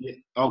 Yeah,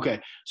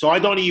 okay. So I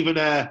don't even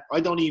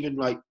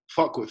like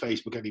fuck with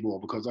Facebook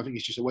anymore because I think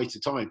it's just a waste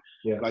of time.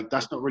 Yeah. Like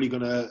that's not really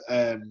going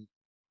to,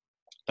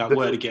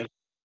 word again.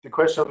 The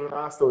question I'm going to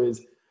ask though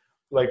is,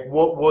 like,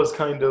 what was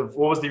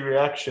the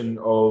reaction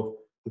of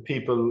the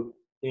people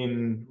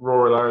in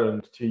rural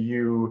Ireland to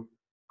you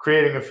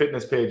creating a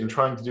fitness page and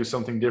trying to do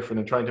something different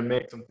and trying to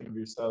make something of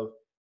yourself?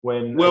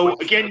 Well,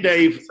 again,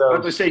 Dave,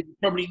 as I said, you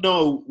probably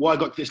know why I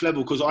got to this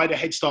level because I had a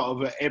head start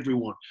over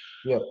everyone.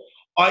 Yeah.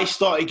 I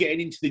started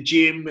getting into the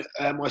gym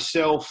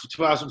myself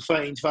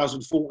 2013,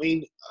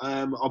 2014.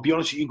 I'll be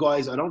honest with you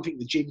guys, I don't think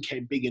the gym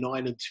came big in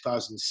Ireland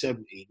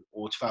 2017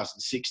 or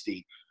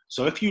 2016.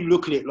 So if you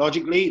look at it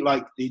logically,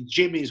 like the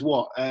gym is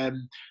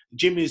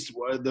gym is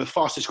the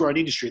fastest growing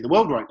industry in the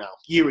world right now.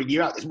 Year in,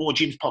 year out, there's more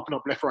gyms popping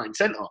up left, right and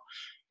centre.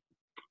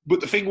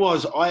 But the thing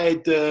was, I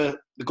had the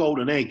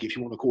golden egg, if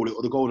you want to call it,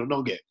 or the golden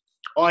nugget.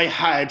 I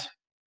had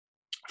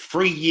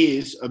 3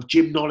 years of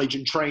gym knowledge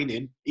and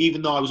training,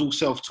 even though I was all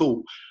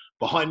self-taught,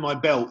 behind my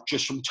belt,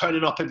 just from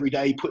turning up every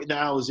day, putting the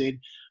hours in.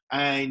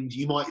 And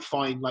you might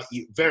find, like,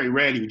 very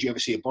rarely would you ever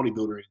see a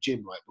bodybuilder in a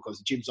gym, right? Because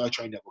the gyms I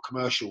trained at were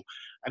commercial.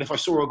 And if I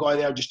saw a guy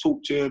there, I'd just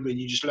talk to him and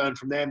you just learn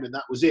from them and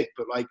that was it.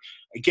 But, like,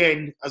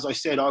 again, as I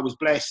said, I was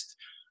blessed.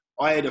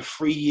 I had a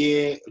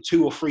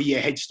 2 or 3 year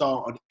head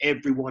start on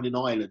everyone in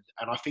Ireland.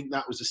 And I think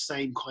that was the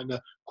same kind of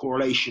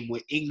correlation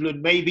with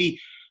England. Maybe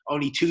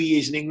only 2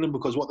 years in England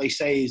because what they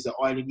say is that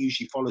Ireland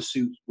usually follows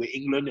suit with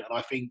England. And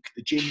I think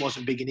the gym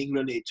wasn't big in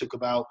England. It took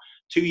about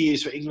 2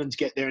 years for England to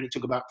get there and it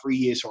took about 3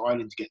 years for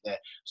Ireland to get there.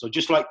 So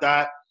just like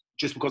that,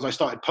 just because I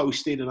started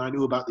posting and I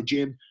knew about the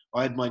gym,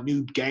 I had my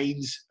noob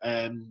gains.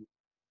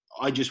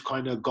 I just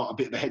kind of got a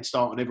bit of a head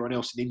start on everyone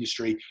else in the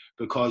industry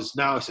because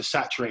now it's a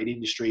saturated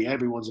industry.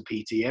 Everyone's a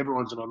PT,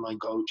 everyone's an online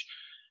coach,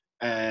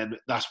 and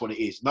that's what it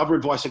is. Another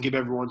advice I give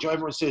everyone,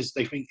 everyone says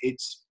they think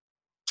it's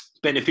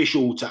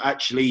beneficial to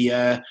actually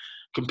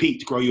compete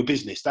to grow your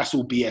business. That's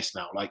all BS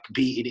now. Like,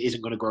 competing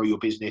isn't going to grow your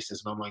business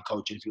as an online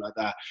coach or anything like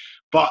that.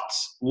 But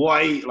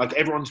why, like,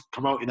 everyone's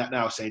promoting that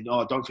now, saying,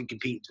 oh, I don't think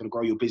competing is going to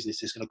grow your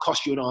business. It's going to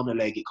cost you an arm and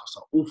a leg. It costs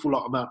an awful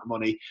lot amount of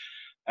money.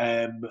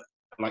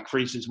 Like, for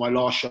instance, my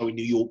last show in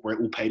New York where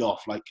it all paid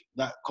off, like,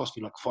 that cost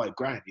me like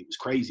 $5,000. It was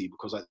crazy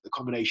because, like, the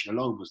combination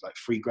alone was like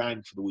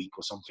 $3,000 for the week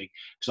or something.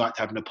 Because I had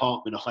to have an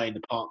apartment, a high-end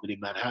apartment in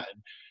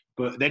Manhattan.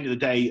 But at the end of the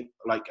day,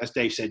 like, as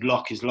Dave said,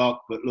 luck is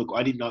luck. But look,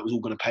 I didn't know it was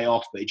all going to pay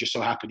off, but it just so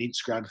happened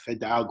Instagram fed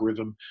the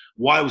algorithm.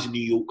 Why I was in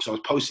New York, because I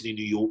was posting in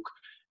New York,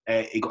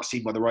 it got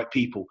seen by the right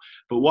people.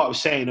 But what I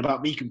was saying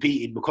about me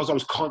competing, because I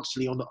was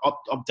constantly on the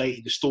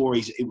updating the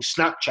stories, it was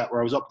Snapchat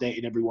where I was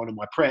updating every one of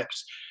my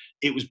preps.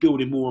 It was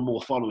building more and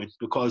more following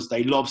because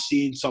they love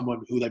seeing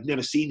someone who they've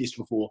never seen this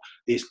before.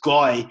 This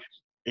guy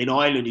in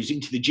Ireland who's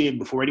into the gym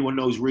before anyone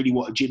knows really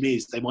what a gym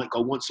is. They might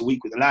go once a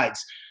week with the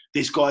lads.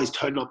 This guy's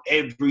turning up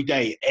every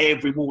day,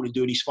 every morning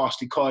doing his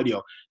fasted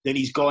cardio. Then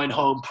he's going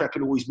home,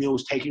 prepping all his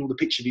meals, taking all the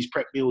pictures of his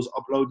prep meals,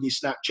 uploading his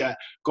Snapchat,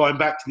 going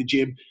back to the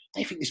gym.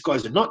 They think this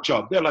guy's a nut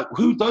job. They're like,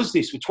 who does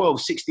this for 12,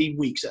 16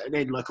 weeks at an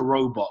end like a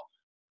robot?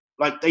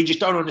 Like, they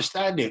just don't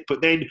understand it.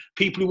 But then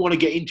people who want to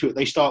get into it,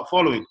 they start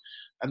following.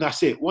 And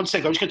that's it. 1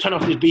 second, I'm just going to turn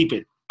off this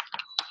beeping.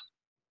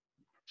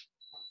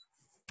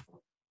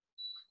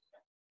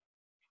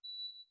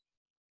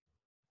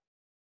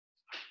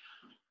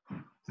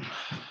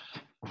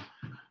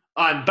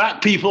 I'm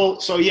back,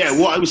 people. So, yeah,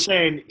 what I was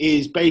saying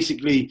is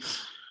basically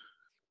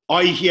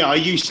I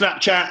use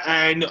Snapchat,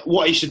 and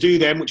what I used to do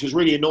then, which was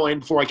really annoying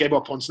before I gave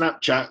up on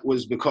Snapchat,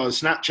 was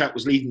because Snapchat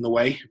was leading the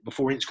way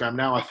before Instagram.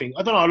 Now, I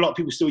don't know, a lot of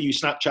people still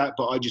use Snapchat,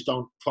 but I just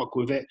don't fuck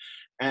with it.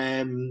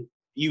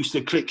 you used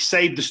to click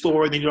save the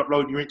story and then you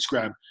upload your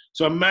Instagram.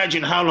 So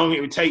imagine how long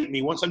it would take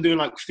me once I'm doing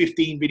like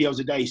 15 videos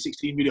a day,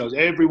 16 videos,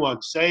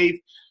 everyone save,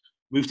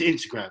 move to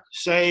Instagram,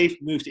 save,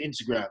 move to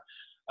Instagram.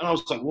 And I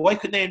was like, well, why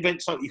couldn't they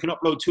invent something you can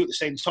upload two at the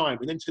same time?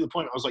 And then to the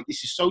point, I was like,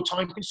 this is so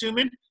time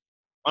consuming.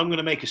 I'm going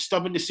to make a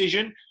stubborn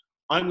decision.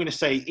 I'm going to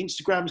say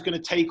Instagram's going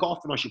to take off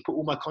and I should put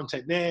all my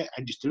content there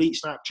and just delete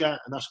Snapchat.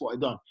 And that's what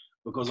I've done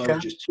because I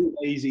was just too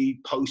lazy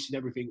posting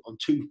everything on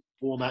two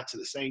formats at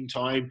the same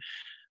time.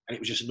 And it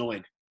was just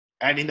annoying.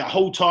 And in that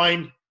whole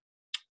time,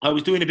 I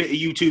was doing a bit of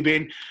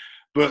YouTubing.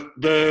 But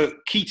the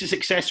key to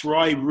success where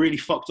I really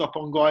fucked up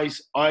on,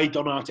 guys, I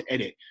don't know how to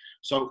edit.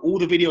 So all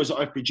the videos that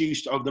I've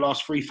produced over the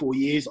last 3-4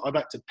 years, I've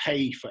had to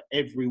pay for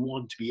every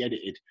one to be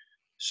edited.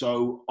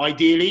 So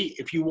ideally,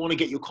 if you want to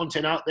get your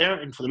content out there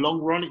and for the long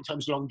run, in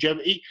terms of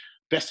longevity,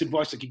 best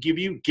advice I could give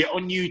you, get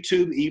on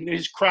YouTube, even if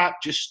it's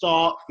crap, just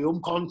start,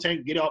 film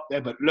content, get it up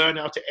there, but learn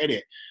how to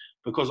edit.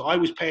 Because I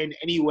was paying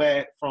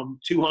anywhere from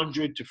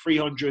 200 to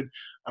 300,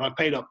 and I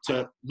paid up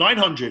to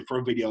 900 for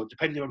a video,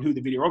 depending on who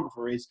the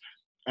videographer is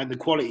and the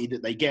quality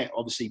that they get.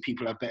 Obviously,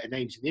 people have better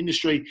names in the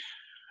industry.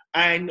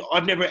 And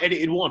I've never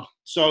edited one.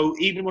 So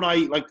even when I,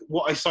 like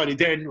what I decided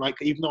then, like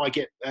even though I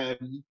get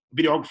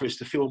videographers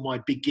to film my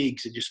big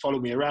gigs and just follow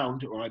me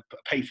around, or I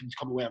pay for them to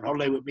come away on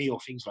holiday with me or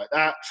things like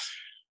that,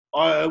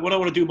 when I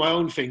want to do my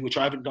own thing, which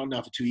I haven't done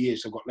now for 2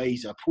 years, so I've got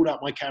lazy, I pulled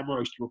out my camera, I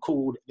used to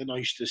record, and then I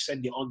used to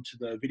send it on to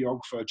the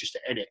videographer just to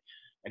edit.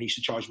 And he used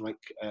to charge me like,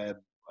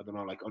 I don't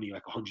know, like only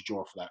like €100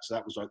 for that. So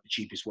that was like the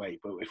cheapest way.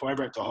 But if I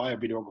ever had to hire a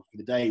videographer for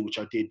the day, which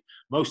I did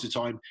most of the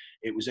time,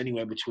 it was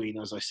anywhere between,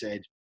 as I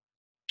said,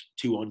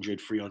 200,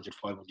 300,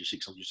 500,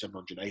 600,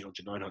 700,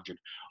 800, 900.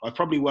 I've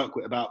probably worked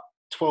with about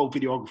 12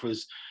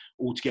 videographers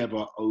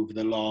altogether over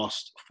the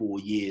last 4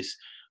 years.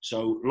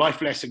 So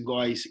life lesson,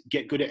 guys,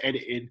 get good at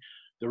editing.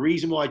 The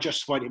reason why I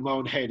justified it in my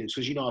own head is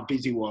because you know how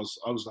busy I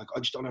was like, I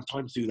just don't have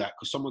time to do that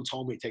because someone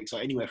told me it takes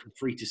like anywhere from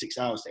 3 to 6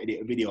 hours to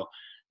edit a video.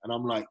 And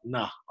I'm like,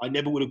 nah, I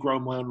never would have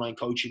grown my online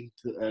coaching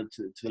to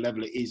the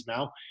level it is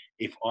now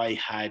if I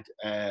had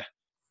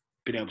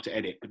been able to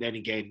edit. But then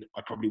again,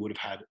 I probably would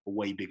have had a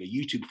way bigger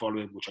YouTube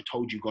following, which I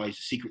told you guys,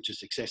 the secret to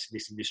success in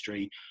this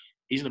industry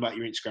isn't about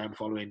your Instagram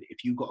following.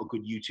 If you've got a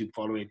good YouTube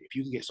following, if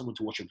you can get someone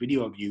to watch a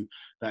video of you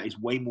that is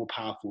way more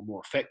powerful,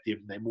 more effective,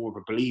 and they're more of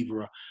a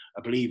believer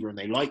and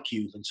they like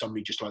you than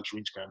somebody just likes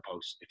your Instagram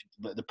post.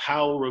 The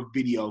power of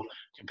video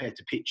compared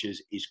to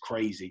pictures is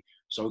crazy.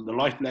 So the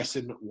life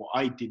lesson, what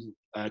I didn't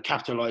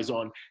capitalize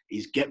on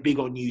is get big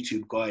on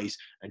YouTube, guys.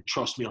 And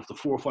trust me, after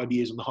 4 or 5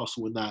 years on the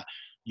hustle and that,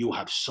 you'll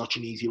have such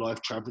an easy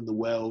life, traveling the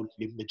world,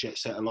 living the jet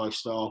setter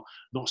lifestyle,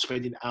 not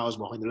spending hours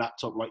behind the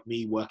laptop like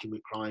me, working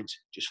with clients,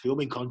 just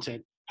filming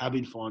content,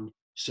 having fun,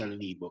 selling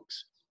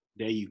ebooks.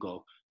 There you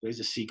go. There's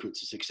a secret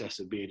to success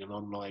of being an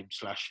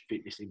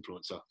online/fitness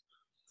influencer.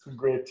 Some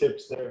great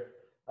tips there.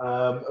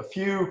 A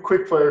few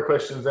quick fire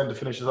questions then to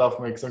finish us off,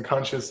 Mike, because I'm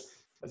conscious,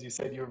 as you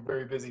said, you're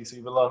very busy, so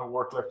you have a lot of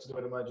work left to do,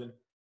 I'd imagine.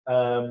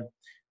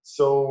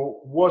 So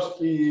what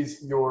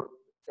is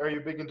are you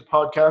big into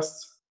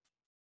podcasts?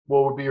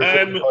 What would be your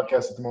favorite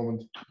podcast at the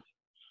moment?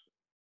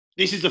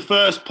 This is the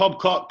first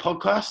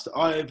podcast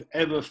I've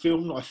ever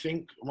filmed. I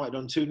think I might have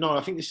done 2. No,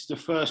 I think this is the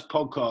first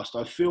podcast.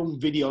 I've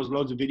filmed videos,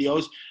 loads of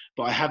videos,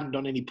 but I haven't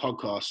done any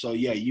podcasts. So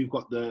yeah, you've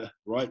got the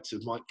rights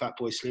of Mike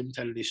Fatboyslim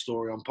telling his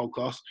story on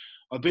podcasts.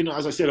 I've been,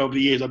 as I said, over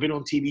the years, I've been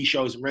on TV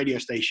shows and radio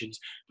stations,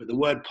 but the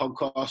word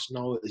podcast,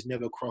 no, has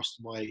never crossed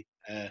my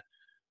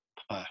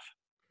path.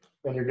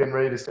 And you're getting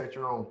ready to start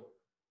your own?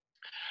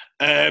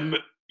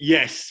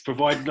 Yes,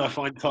 provided I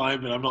find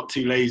time and I'm not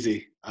too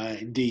lazy.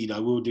 Indeed, I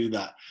will do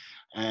that.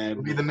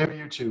 It'll be the new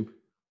YouTube.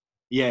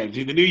 Yeah,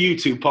 do the new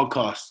YouTube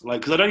podcast.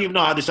 Like, because I don't even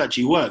know how this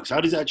actually works. How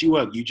does it actually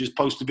work? You just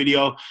post a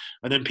video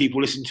and then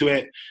people listen to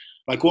it.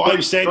 Like what I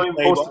was saying,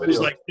 Dave, I was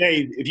like,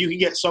 Dave, if you can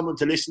get someone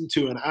to listen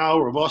to an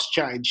hour of us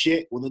chatting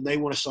shit, well, then they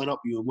want to sign up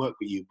with you and work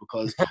with you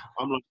because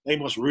I'm like, they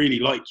must really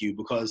like you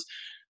because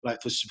like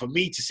for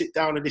me to sit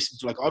down and listen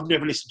to, like, I've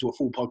never listened to a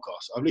full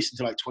podcast. I've listened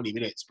to like 20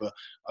 minutes, but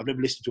I've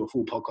never listened to a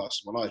full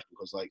podcast in my life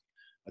because like,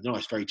 I don't know,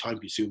 it's very time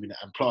consuming.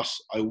 And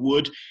plus I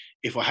would,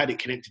 if I had it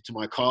connected to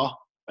my car,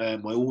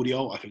 my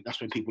audio, I think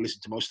that's when people listen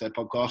to most of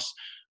their podcasts.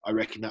 I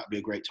reckon that'd be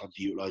a great time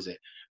to utilize it.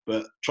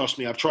 But trust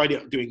me, I've tried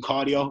it doing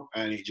cardio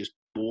and it just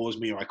bores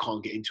me or I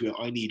can't get into it.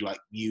 I need like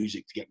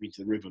music to get me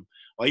into the rhythm.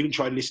 I even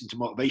tried listening to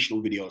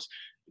motivational videos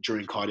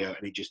during cardio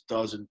and it just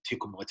doesn't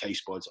tickle my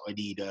taste buds. I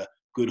need a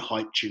good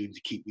hype tune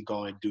to keep me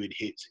going, doing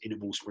hits,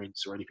 interval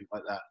sprints or anything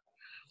like that.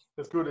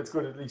 That's good. It's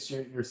good. At least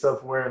you're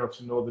self-aware enough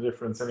to know the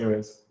difference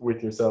anyways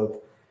with yourself.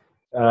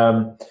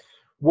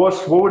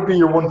 What would be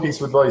your one piece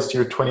of advice to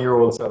your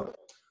 20-year-old self?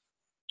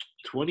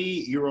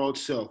 20-year-old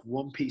self,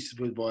 one piece of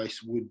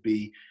advice would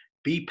be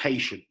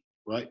patient,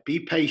 right? Be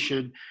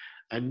patient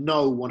and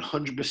know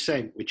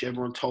 100%, which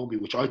everyone told me,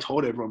 which I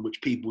told everyone, which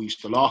people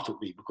used to laugh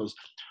at me because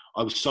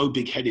I was so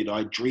big-headed. I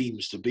had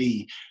dreams to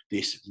be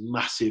this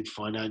massive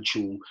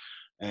financial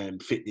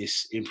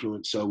fitness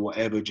influencer,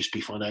 whatever, just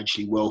be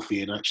financially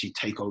wealthy and actually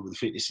take over the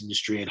fitness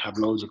industry and have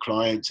loads of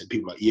clients. And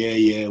people are like,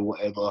 yeah,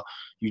 whatever.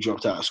 You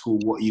dropped out of school.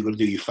 What are you going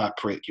to do, you fat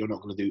prick? You're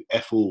not going to do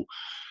F all.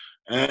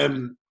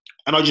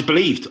 And I just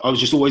believed. I was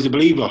just always a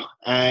believer.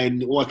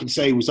 And all I can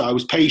say was that I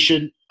was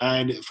patient.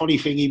 And funny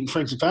thing, even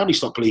friends and family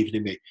stopped believing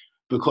in me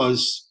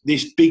because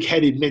this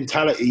big-headed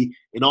mentality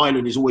in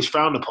Ireland is always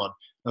frowned upon.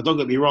 Now, don't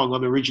get me wrong.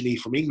 I'm originally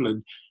from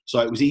England. So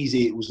it was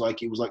easy. It was like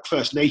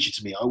first nature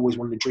to me. I always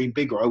wanted to dream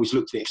bigger. I always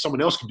looked at it. If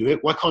someone else can do it,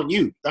 why can't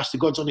you? That's the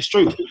God's honest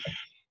truth.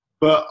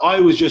 But I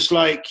was just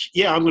like,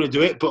 yeah, I'm going to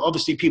do it. But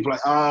obviously people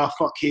are like,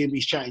 fuck him.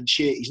 He's chatting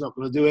shit. He's not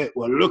going to do it.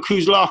 Well, look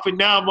who's laughing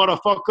now,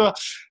 motherfucker.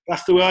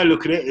 That's the way I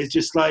look at it. It's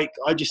just like,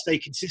 I just stay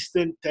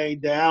consistent day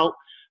in, day out.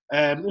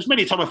 There was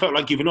many times I felt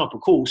like giving up,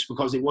 of course,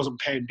 because it wasn't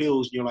paying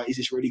bills. And you're like, is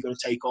this really going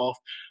to take off?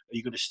 Are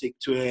you going to stick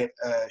to it?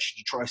 Should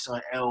you try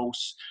something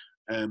else?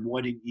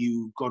 Why didn't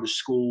you go to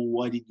school?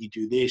 Why didn't you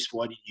do this?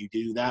 Why didn't you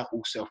do that?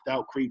 All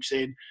self-doubt creeps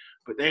in.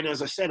 But then,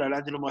 as I said, I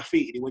landed on my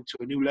feet and it went to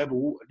a new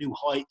level, new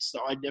heights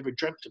that I never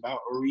dreamt about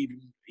or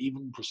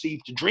even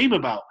perceived to dream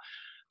about.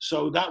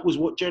 So that was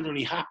what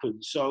generally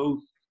happened.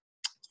 So,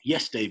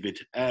 yes, David,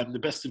 the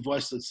best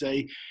advice I'd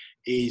say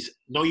is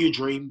know your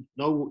dream,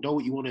 know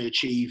what you want to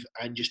achieve,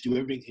 and just do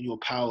everything in your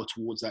power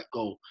towards that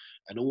goal.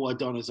 And all I'd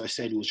done, as I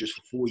said, was just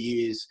for 4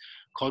 years,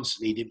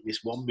 constantly didn't miss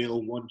one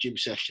meal, one gym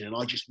session. And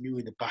I just knew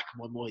in the back of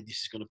my mind,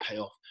 this is going to pay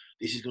off.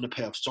 This is going to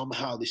pay off.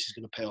 Somehow this is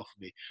going to pay off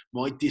for me.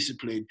 My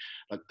discipline,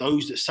 like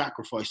those that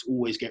sacrifice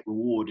always get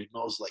rewarded.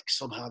 And I was like,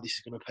 somehow this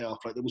is going to pay off.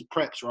 Like there was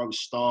preps where I was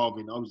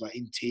starving. I was like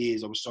in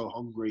tears. I was so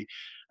hungry.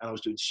 And I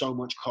was doing so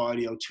much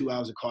cardio, 2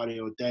 hours of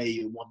cardio a day.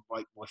 And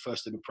like my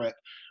first ever prep,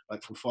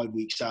 like from 5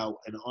 weeks out.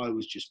 And I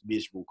was just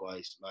miserable,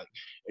 guys. Like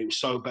it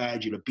was so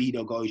bad. Your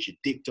libido goes, your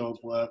dick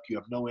don't work. You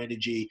have no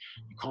energy.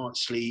 You can't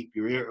sleep.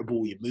 You're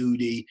irritable. You're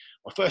moody.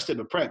 My first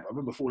ever prep, I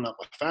remember falling out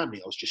with my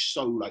family. I was just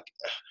so like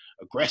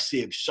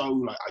aggressive, so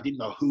like I didn't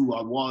know who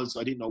I was.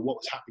 I didn't know what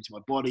was happening to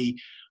my body.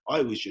 I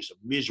was just a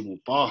miserable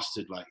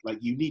bastard. Like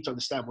you need to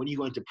understand, when you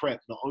go into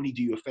prep, not only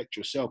do you affect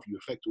yourself, you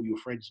affect all your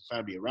friends and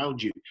family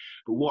around you.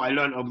 But what I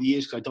learned over the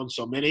years, because I've done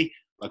so many,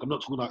 like I'm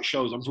not talking about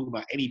shows, I'm talking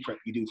about any prep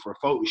you do for a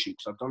photo shoot.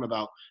 So I've done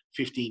about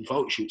 15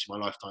 photo shoots in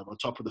my lifetime on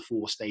top of the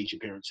 4 stage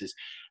appearances.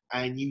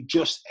 And you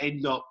just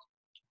end up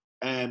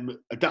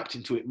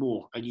adapting to it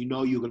more, and you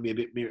know you're going to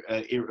be a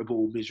bit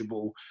irritable,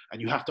 miserable,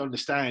 and you have to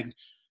understand,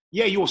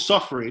 yeah, you're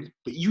suffering,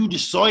 but you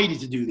decided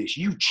to do this.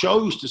 You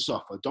chose to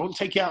suffer. Don't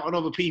take it out on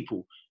other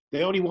people.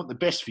 They only want the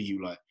best for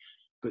you, like.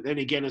 But then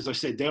again, as I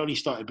said, they only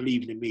started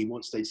believing in me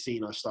once they'd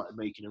seen I started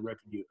making a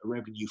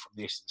revenue from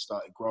this and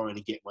started growing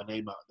and getting my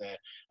name out there.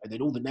 And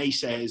then all the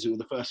naysayers who were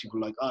the first people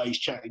like, he's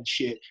chatting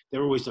shit.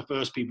 They're always the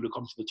first people to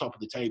come to the top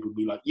of the table and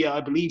be like, yeah,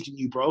 I believed in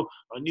you, bro.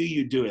 I knew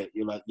you'd do it.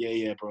 You're like,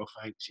 yeah, bro,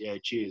 thanks. Yeah,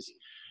 cheers.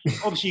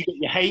 Obviously, you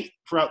get your hate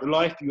throughout the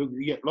life. You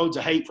get loads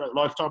of hate throughout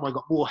the lifetime. I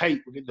got more hate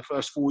within the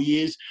first 4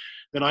 years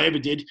than I ever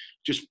did.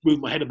 Just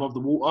moved my head above the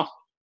water.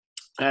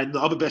 And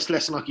the other best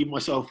lesson I give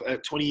myself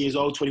at 20 years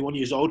old, 21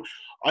 years old,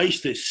 I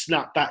used to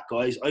snap back,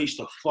 guys. I used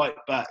to fight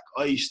back.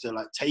 I used to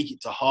like take it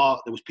to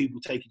heart. There was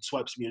people taking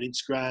swipes of me on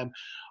Instagram.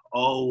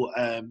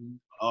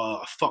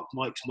 Fuck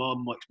Mike's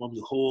mum. Mike's mum's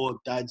a whore.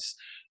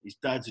 His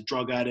dad's a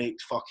drug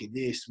addict. Fucking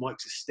this.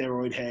 Mike's a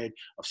steroid head.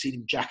 I've seen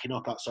him jacking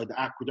up outside the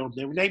Aquadome.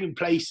 They were naming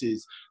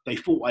places they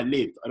thought I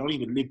lived. I don't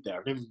even live there.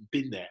 I've never even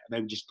been there. And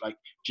they were just like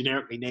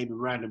generically naming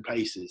random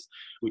places,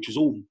 which was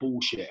all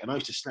bullshit. And I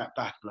used to snap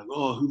back and be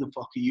like, who the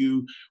fuck are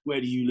you?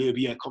 Where do you live?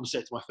 Yeah, come say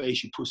it to my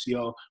face, you pussy,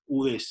 all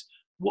this.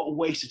 What a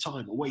waste of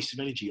time, a waste of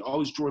energy. I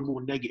was drawing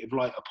more negative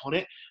light upon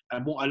it.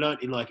 And what I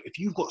learned in life, if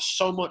you've got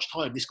so much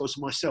time, this goes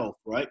to myself,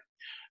 right?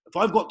 If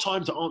I've got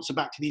time to answer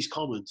back to these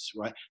comments,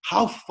 right,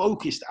 how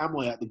focused am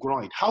I at the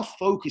grind? How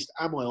focused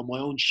am I on my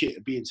own shit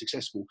of being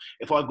successful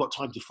if I've got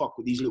time to fuck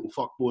with these little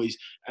fuck boys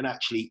and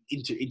actually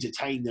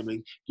entertain them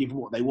and give them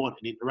what they want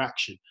and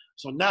interaction?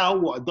 So now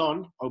what I've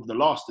done over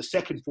the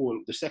second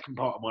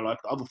part of my life,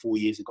 the other 4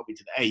 years that got me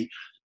to the 8, I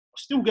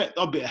still get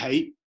a bit of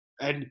hate.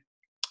 And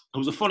there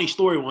was a funny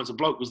story once. A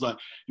bloke was like,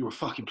 you're a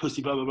fucking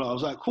pussy, blah, blah, blah. I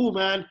was like, cool,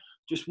 man.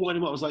 Just wind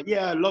him up. I was like,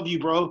 yeah, I love you,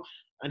 bro.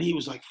 And he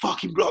was like,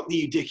 fucking block me,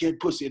 you dickhead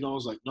pussy. And I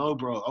was like, no,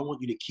 bro, I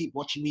want you to keep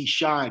watching me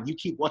shine. You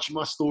keep watching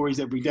my stories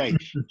every day.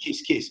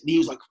 Kiss, kiss. And he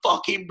was like,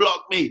 fucking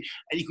block me.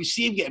 And you could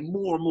see him getting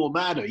more and more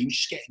madder. He was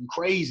just getting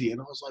crazy. And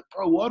I was like,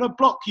 bro, why'd I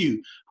block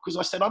you? Because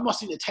I said, I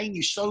must entertain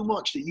you so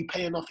much that you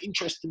pay enough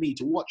interest to me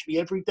to watch me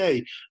every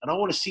day. And I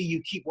want to see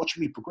you keep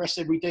watching me progress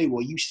every day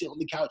while you sit on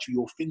the couch with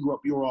your finger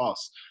up your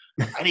ass.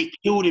 And it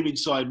killed him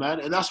inside,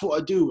 man. And that's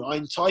what I do. I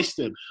entice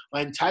them.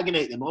 I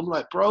antagonate them. I'm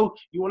like, bro,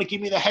 you want to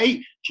give me the hate?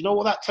 Do you know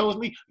what that tells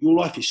me? Your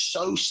life is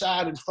so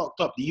sad and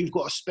fucked up that you've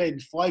got to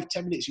spend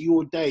 5-10 minutes of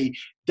your day,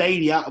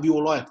 daily out of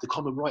your life to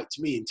come and write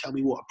to me and tell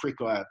me what a prick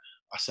I am.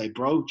 I say,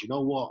 bro, do you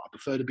know what? I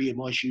prefer to be in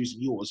my shoes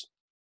than yours.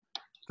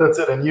 That's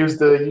it. And use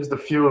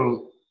the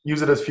fuel,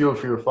 use it as fuel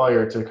for your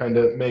fire to kind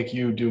of make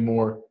you do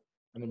more.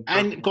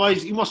 And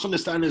guys, you must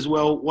understand as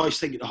well, why I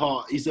take it to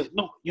heart is that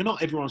you're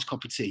not everyone's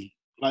cup of tea.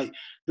 Like,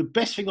 the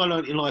best thing I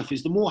learned in life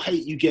is the more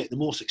hate you get, the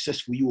more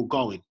successful you are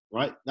going,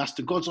 right? That's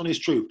the God's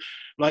honest truth.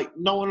 Like,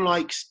 no one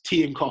likes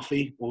tea and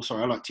coffee. Well,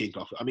 sorry, I like tea and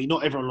coffee. I mean,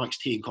 not everyone likes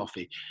tea and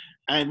coffee.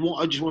 And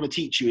what I just want to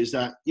teach you is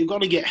that you're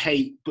going to get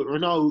hate, but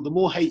Renault, the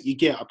more hate you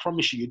get, I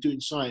promise you, you're doing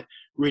something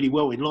really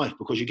well in life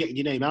because you're getting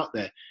your name out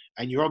there.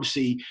 And you're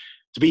obviously,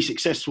 to be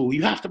successful,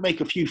 you have to make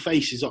a few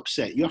faces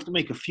upset. You have to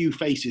make a few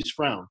faces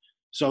frown.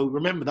 So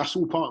remember, that's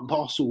all part and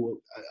parcel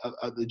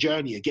of the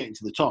journey of getting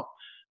to the top.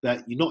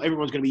 That not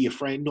everyone's going to be your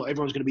friend, not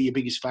everyone's going to be your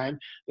biggest fan.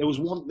 There was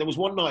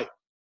one night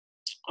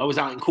I was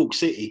out in Cork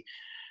City,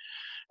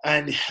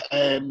 and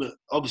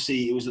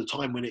obviously it was the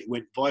time when it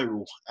went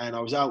viral, and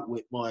I was out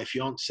with my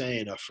fiance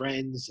and her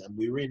friends, and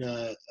we were in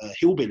a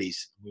Hillbillies.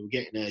 We were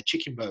getting a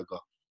chicken burger.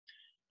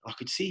 I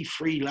could see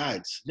three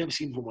lads, never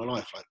seen them in my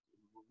life, like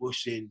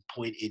whooshing,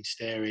 pointing,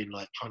 staring,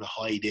 like trying to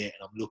hide it,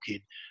 and I'm looking.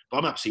 But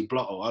I'm absolutely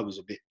blotto. I was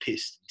a bit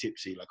pissed and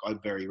tipsy, like I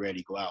very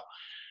rarely go out.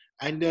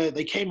 And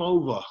they came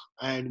over,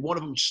 and one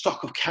of them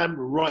stuck a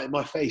camera right in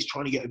my face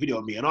trying to get a video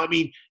of me. And I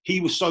mean,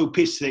 he was so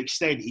pissed to the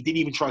extent he didn't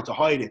even try to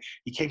hide it.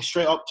 He came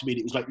straight up to me, and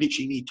it was like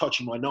literally me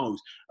touching my nose.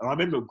 And I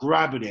remember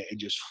grabbing it and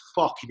just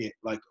fucking it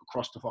like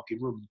across the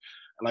fucking room.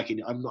 Like,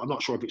 I'm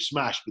not sure if it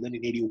smashed, but then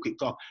it nearly all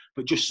kicked off.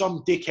 But just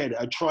some dickhead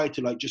had tried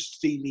to like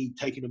just see me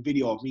taking a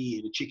video of me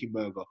eating a chicken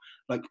burger.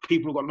 Like,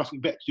 people have got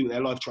nothing better to do with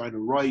their life trying to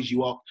rise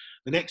you up.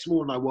 The next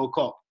morning I woke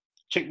up,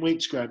 checked my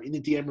Instagram, in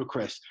the DM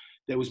request,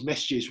 there was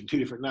messages from two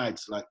different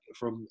lads, like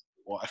from,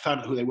 well, I found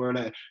out who they were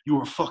later. You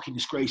were a fucking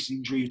disgrace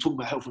injury. You're talking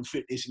about health and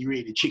fitness and you're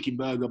eating a chicken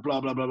burger, blah,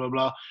 blah, blah, blah,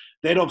 blah.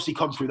 They'd obviously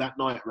come through that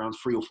night around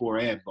 3 or 4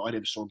 a.m., but I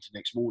never saw them till the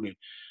next morning.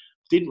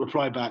 Didn't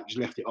reply back, just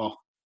left it off.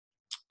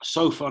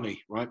 So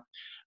funny, right?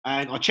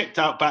 And I checked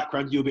out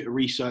background, do a bit of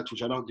research,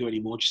 which I don't do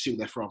anymore, just see where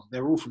they're from.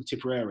 They're all from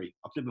Tipperary.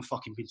 I've never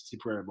fucking been to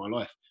Tipperary in my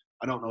life.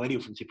 I don't know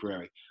anyone from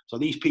Tipperary. So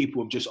these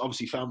people have just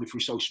obviously found me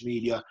through social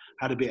media,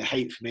 had a bit of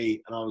hate for me,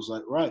 and I was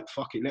like, right,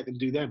 fuck it, let them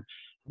do them.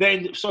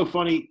 Then, so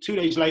funny, 2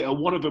 days later,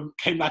 one of them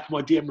came back to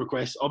my DM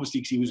request,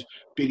 obviously because he was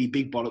Billy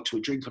Big Bollocks with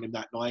a drink on him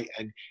that night,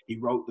 and he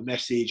wrote the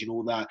message and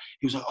all that.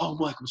 He was like, oh,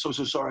 Mike, I'm so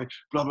sorry,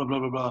 blah, blah, blah,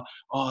 blah, blah.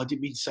 Oh, I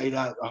didn't mean to say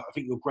that. I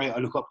think you're great. I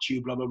look up to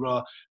you, blah, blah,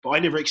 blah. But I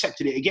never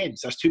accepted it again,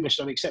 so that's 2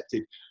 messages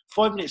unaccepted.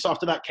 5 minutes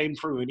after that came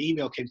through, an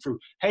email came through.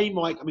 Hey,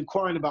 Mike, I'm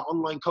inquiring about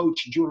online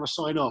coaching. Do you want to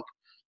sign up?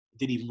 I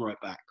didn't even write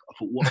back. I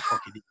thought, what a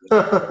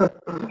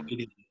fucking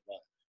idiot.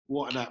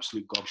 What an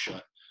absolute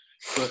gobshite.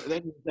 But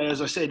then, as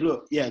I said,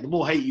 look, yeah, the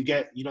more hate you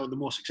get, you know, the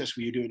more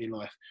successful you're doing in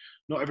life.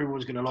 Not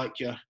everyone's going to like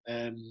you,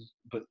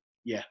 but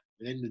yeah, at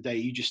the end of the day,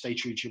 you just stay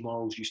true to your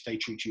morals, you stay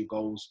true to your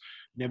goals,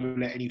 never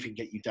let anything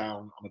get you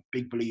down. I'm a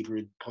big believer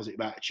in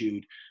positive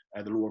attitude,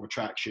 the law of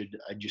attraction,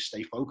 and just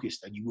stay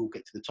focused, and you will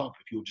get to the top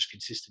if you're just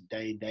consistent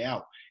day in, day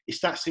out.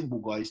 It's that simple,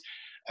 guys.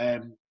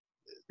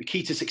 The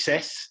key to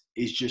success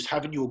is just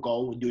having your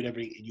goal and doing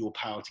everything in your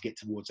power to get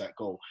towards that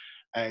goal.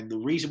 And the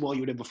reason why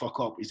you'll never fuck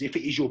up is if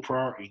it is your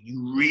priority,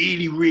 you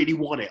really, really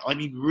want it. I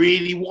mean,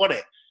 really want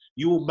it.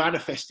 You will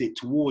manifest it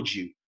towards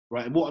you,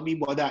 right? And what I mean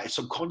by that is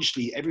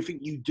subconsciously, everything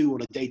you do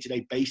on a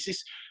day-to-day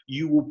basis,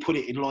 you will put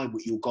it in line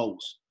with your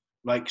goals.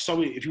 Like,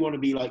 if you want to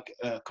be like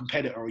a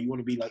competitor, or you want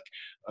to be like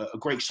a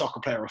great soccer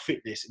player or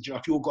fitness, and you know,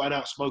 if you're going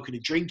out smoking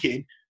and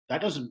drinking,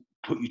 that doesn't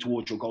put you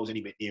towards your goals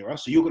any bit nearer.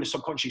 So you're going to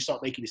subconsciously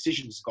start making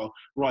decisions to go,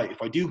 right,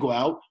 if I do go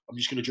out, I'm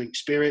just going to drink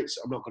spirits.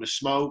 I'm not going to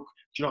smoke.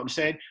 Do you know what I'm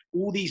saying?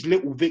 All these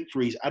little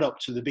victories add up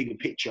to the bigger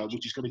picture,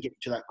 which is going to get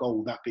you to that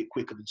goal that bit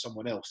quicker than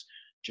someone else.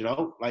 Do you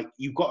know? Like,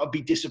 you've got to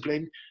be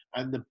disciplined,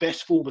 and the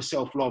best form of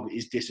self-love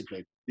is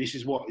discipline. This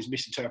is what is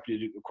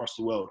misinterpreted across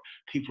the world.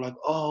 People are like,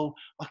 oh,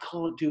 I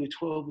can't do a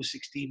 12 or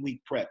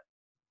 16-week prep.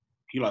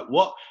 You're like,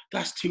 what?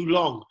 That's too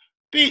long.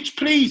 Bitch,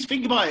 please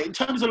think about it. In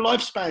terms of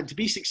lifespan, to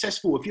be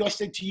successful, if I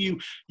said to you,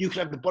 you could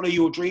have the body of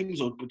your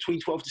dreams or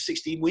between 12 to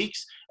 16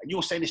 weeks, and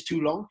you're saying it's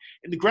too long,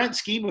 in the grand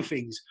scheme of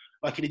things,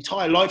 like an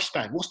entire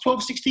lifespan, what's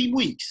 12 to 16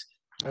 weeks?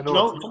 I You know.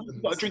 know,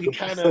 you've got to drink a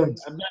can of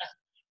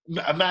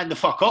a man the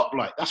fuck up.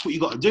 Like, that's what you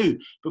got to do.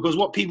 Because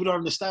what people don't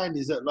understand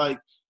is that, like,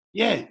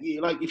 yeah,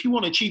 like, if you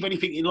want to achieve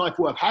anything in life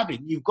worth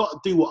having, you've got to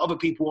do what other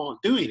people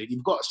aren't doing, and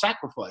you've got to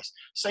sacrifice.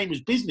 Same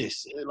as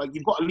business. Like,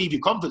 you've got to leave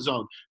your comfort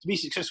zone to be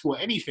successful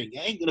at anything. It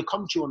ain't going to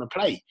come to you on a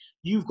plate.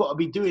 You've got to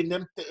be doing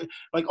them.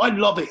 Like, I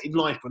love it in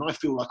life when I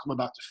feel like I'm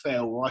about to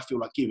fail or I feel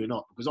like giving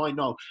up, because I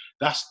know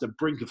that's the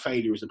brink of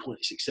failure is the point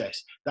of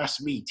success.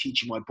 That's me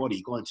teaching my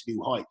body, going to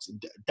new heights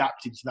and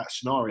adapting to that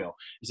scenario.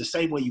 It's the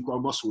same way you grow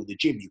muscle in the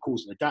gym. You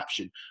cause an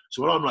adaptation.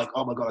 So when I'm like,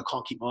 oh my God, I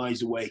can't keep my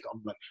eyes awake,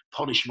 I'm like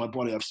punishing my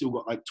body. I've still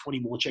got like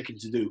 20 more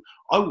check-ins to do.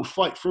 I will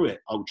fight through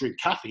it. I will drink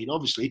caffeine,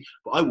 obviously,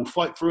 but I will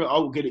fight through it. I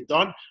will get it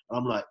done. And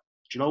I'm like,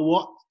 do you know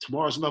what?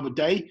 Tomorrow's another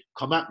day.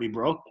 Come at me,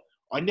 bro.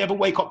 I never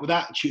wake up with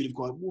attitude of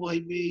going, why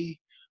me?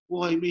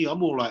 Why me?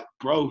 I'm all like,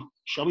 bro,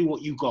 show me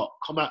what you got.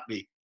 Come at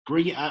me.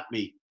 Bring it at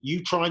me.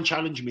 You try and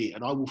challenge me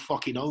and I will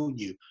fucking own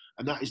you.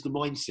 And that is the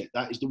mindset.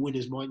 That is the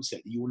winner's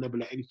mindset. You will never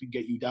let anything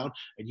get you down,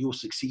 and you'll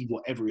succeed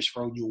whatever is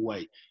thrown your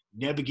way.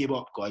 Never give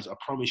up, guys. I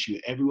promise you,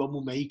 everyone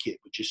will make it,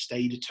 but just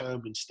stay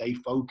determined, stay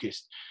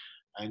focused.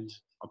 And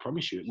I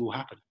promise you, it will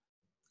happen.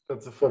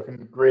 That's a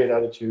fucking great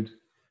attitude.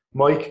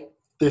 Mike,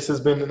 this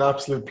has been an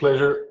absolute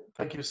pleasure.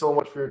 Thank you so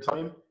much for your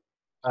time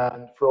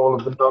and for all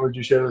of the knowledge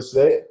you shared with us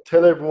today.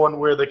 Tell everyone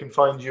where they can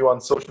find you on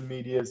social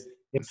medias,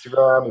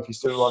 Instagram, if you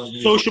still want to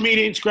use. Social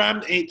media,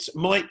 Instagram, it's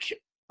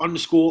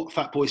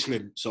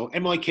Mike_Fatboyslim. So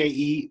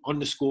MIKE_Fatboyslim.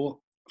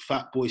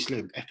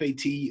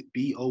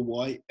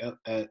 FATBOY.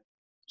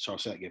 Sorry, I'll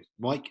say it again.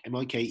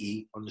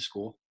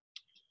 Mike_Fatboyslim.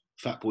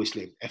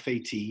 FATBOYSLIM.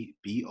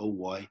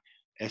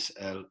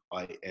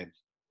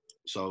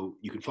 So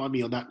you can find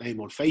me on that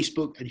name on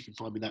Facebook, and you can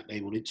find me that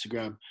name on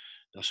Instagram.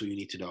 That's all you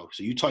need to know.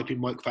 So you type in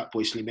Mike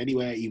Fatboyslim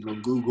anywhere, even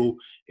on Google,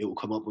 it will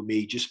come up with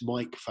me. Just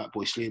Mike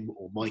Fatboyslim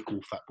or Michael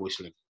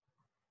Fatboyslim.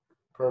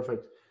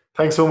 Perfect.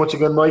 Thanks so much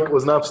again, Mike. It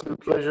was an absolute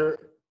pleasure.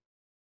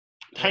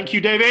 Thank you,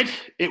 David.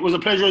 It was a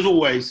pleasure as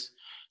always.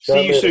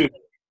 See you soon.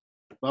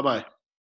 Bye-bye.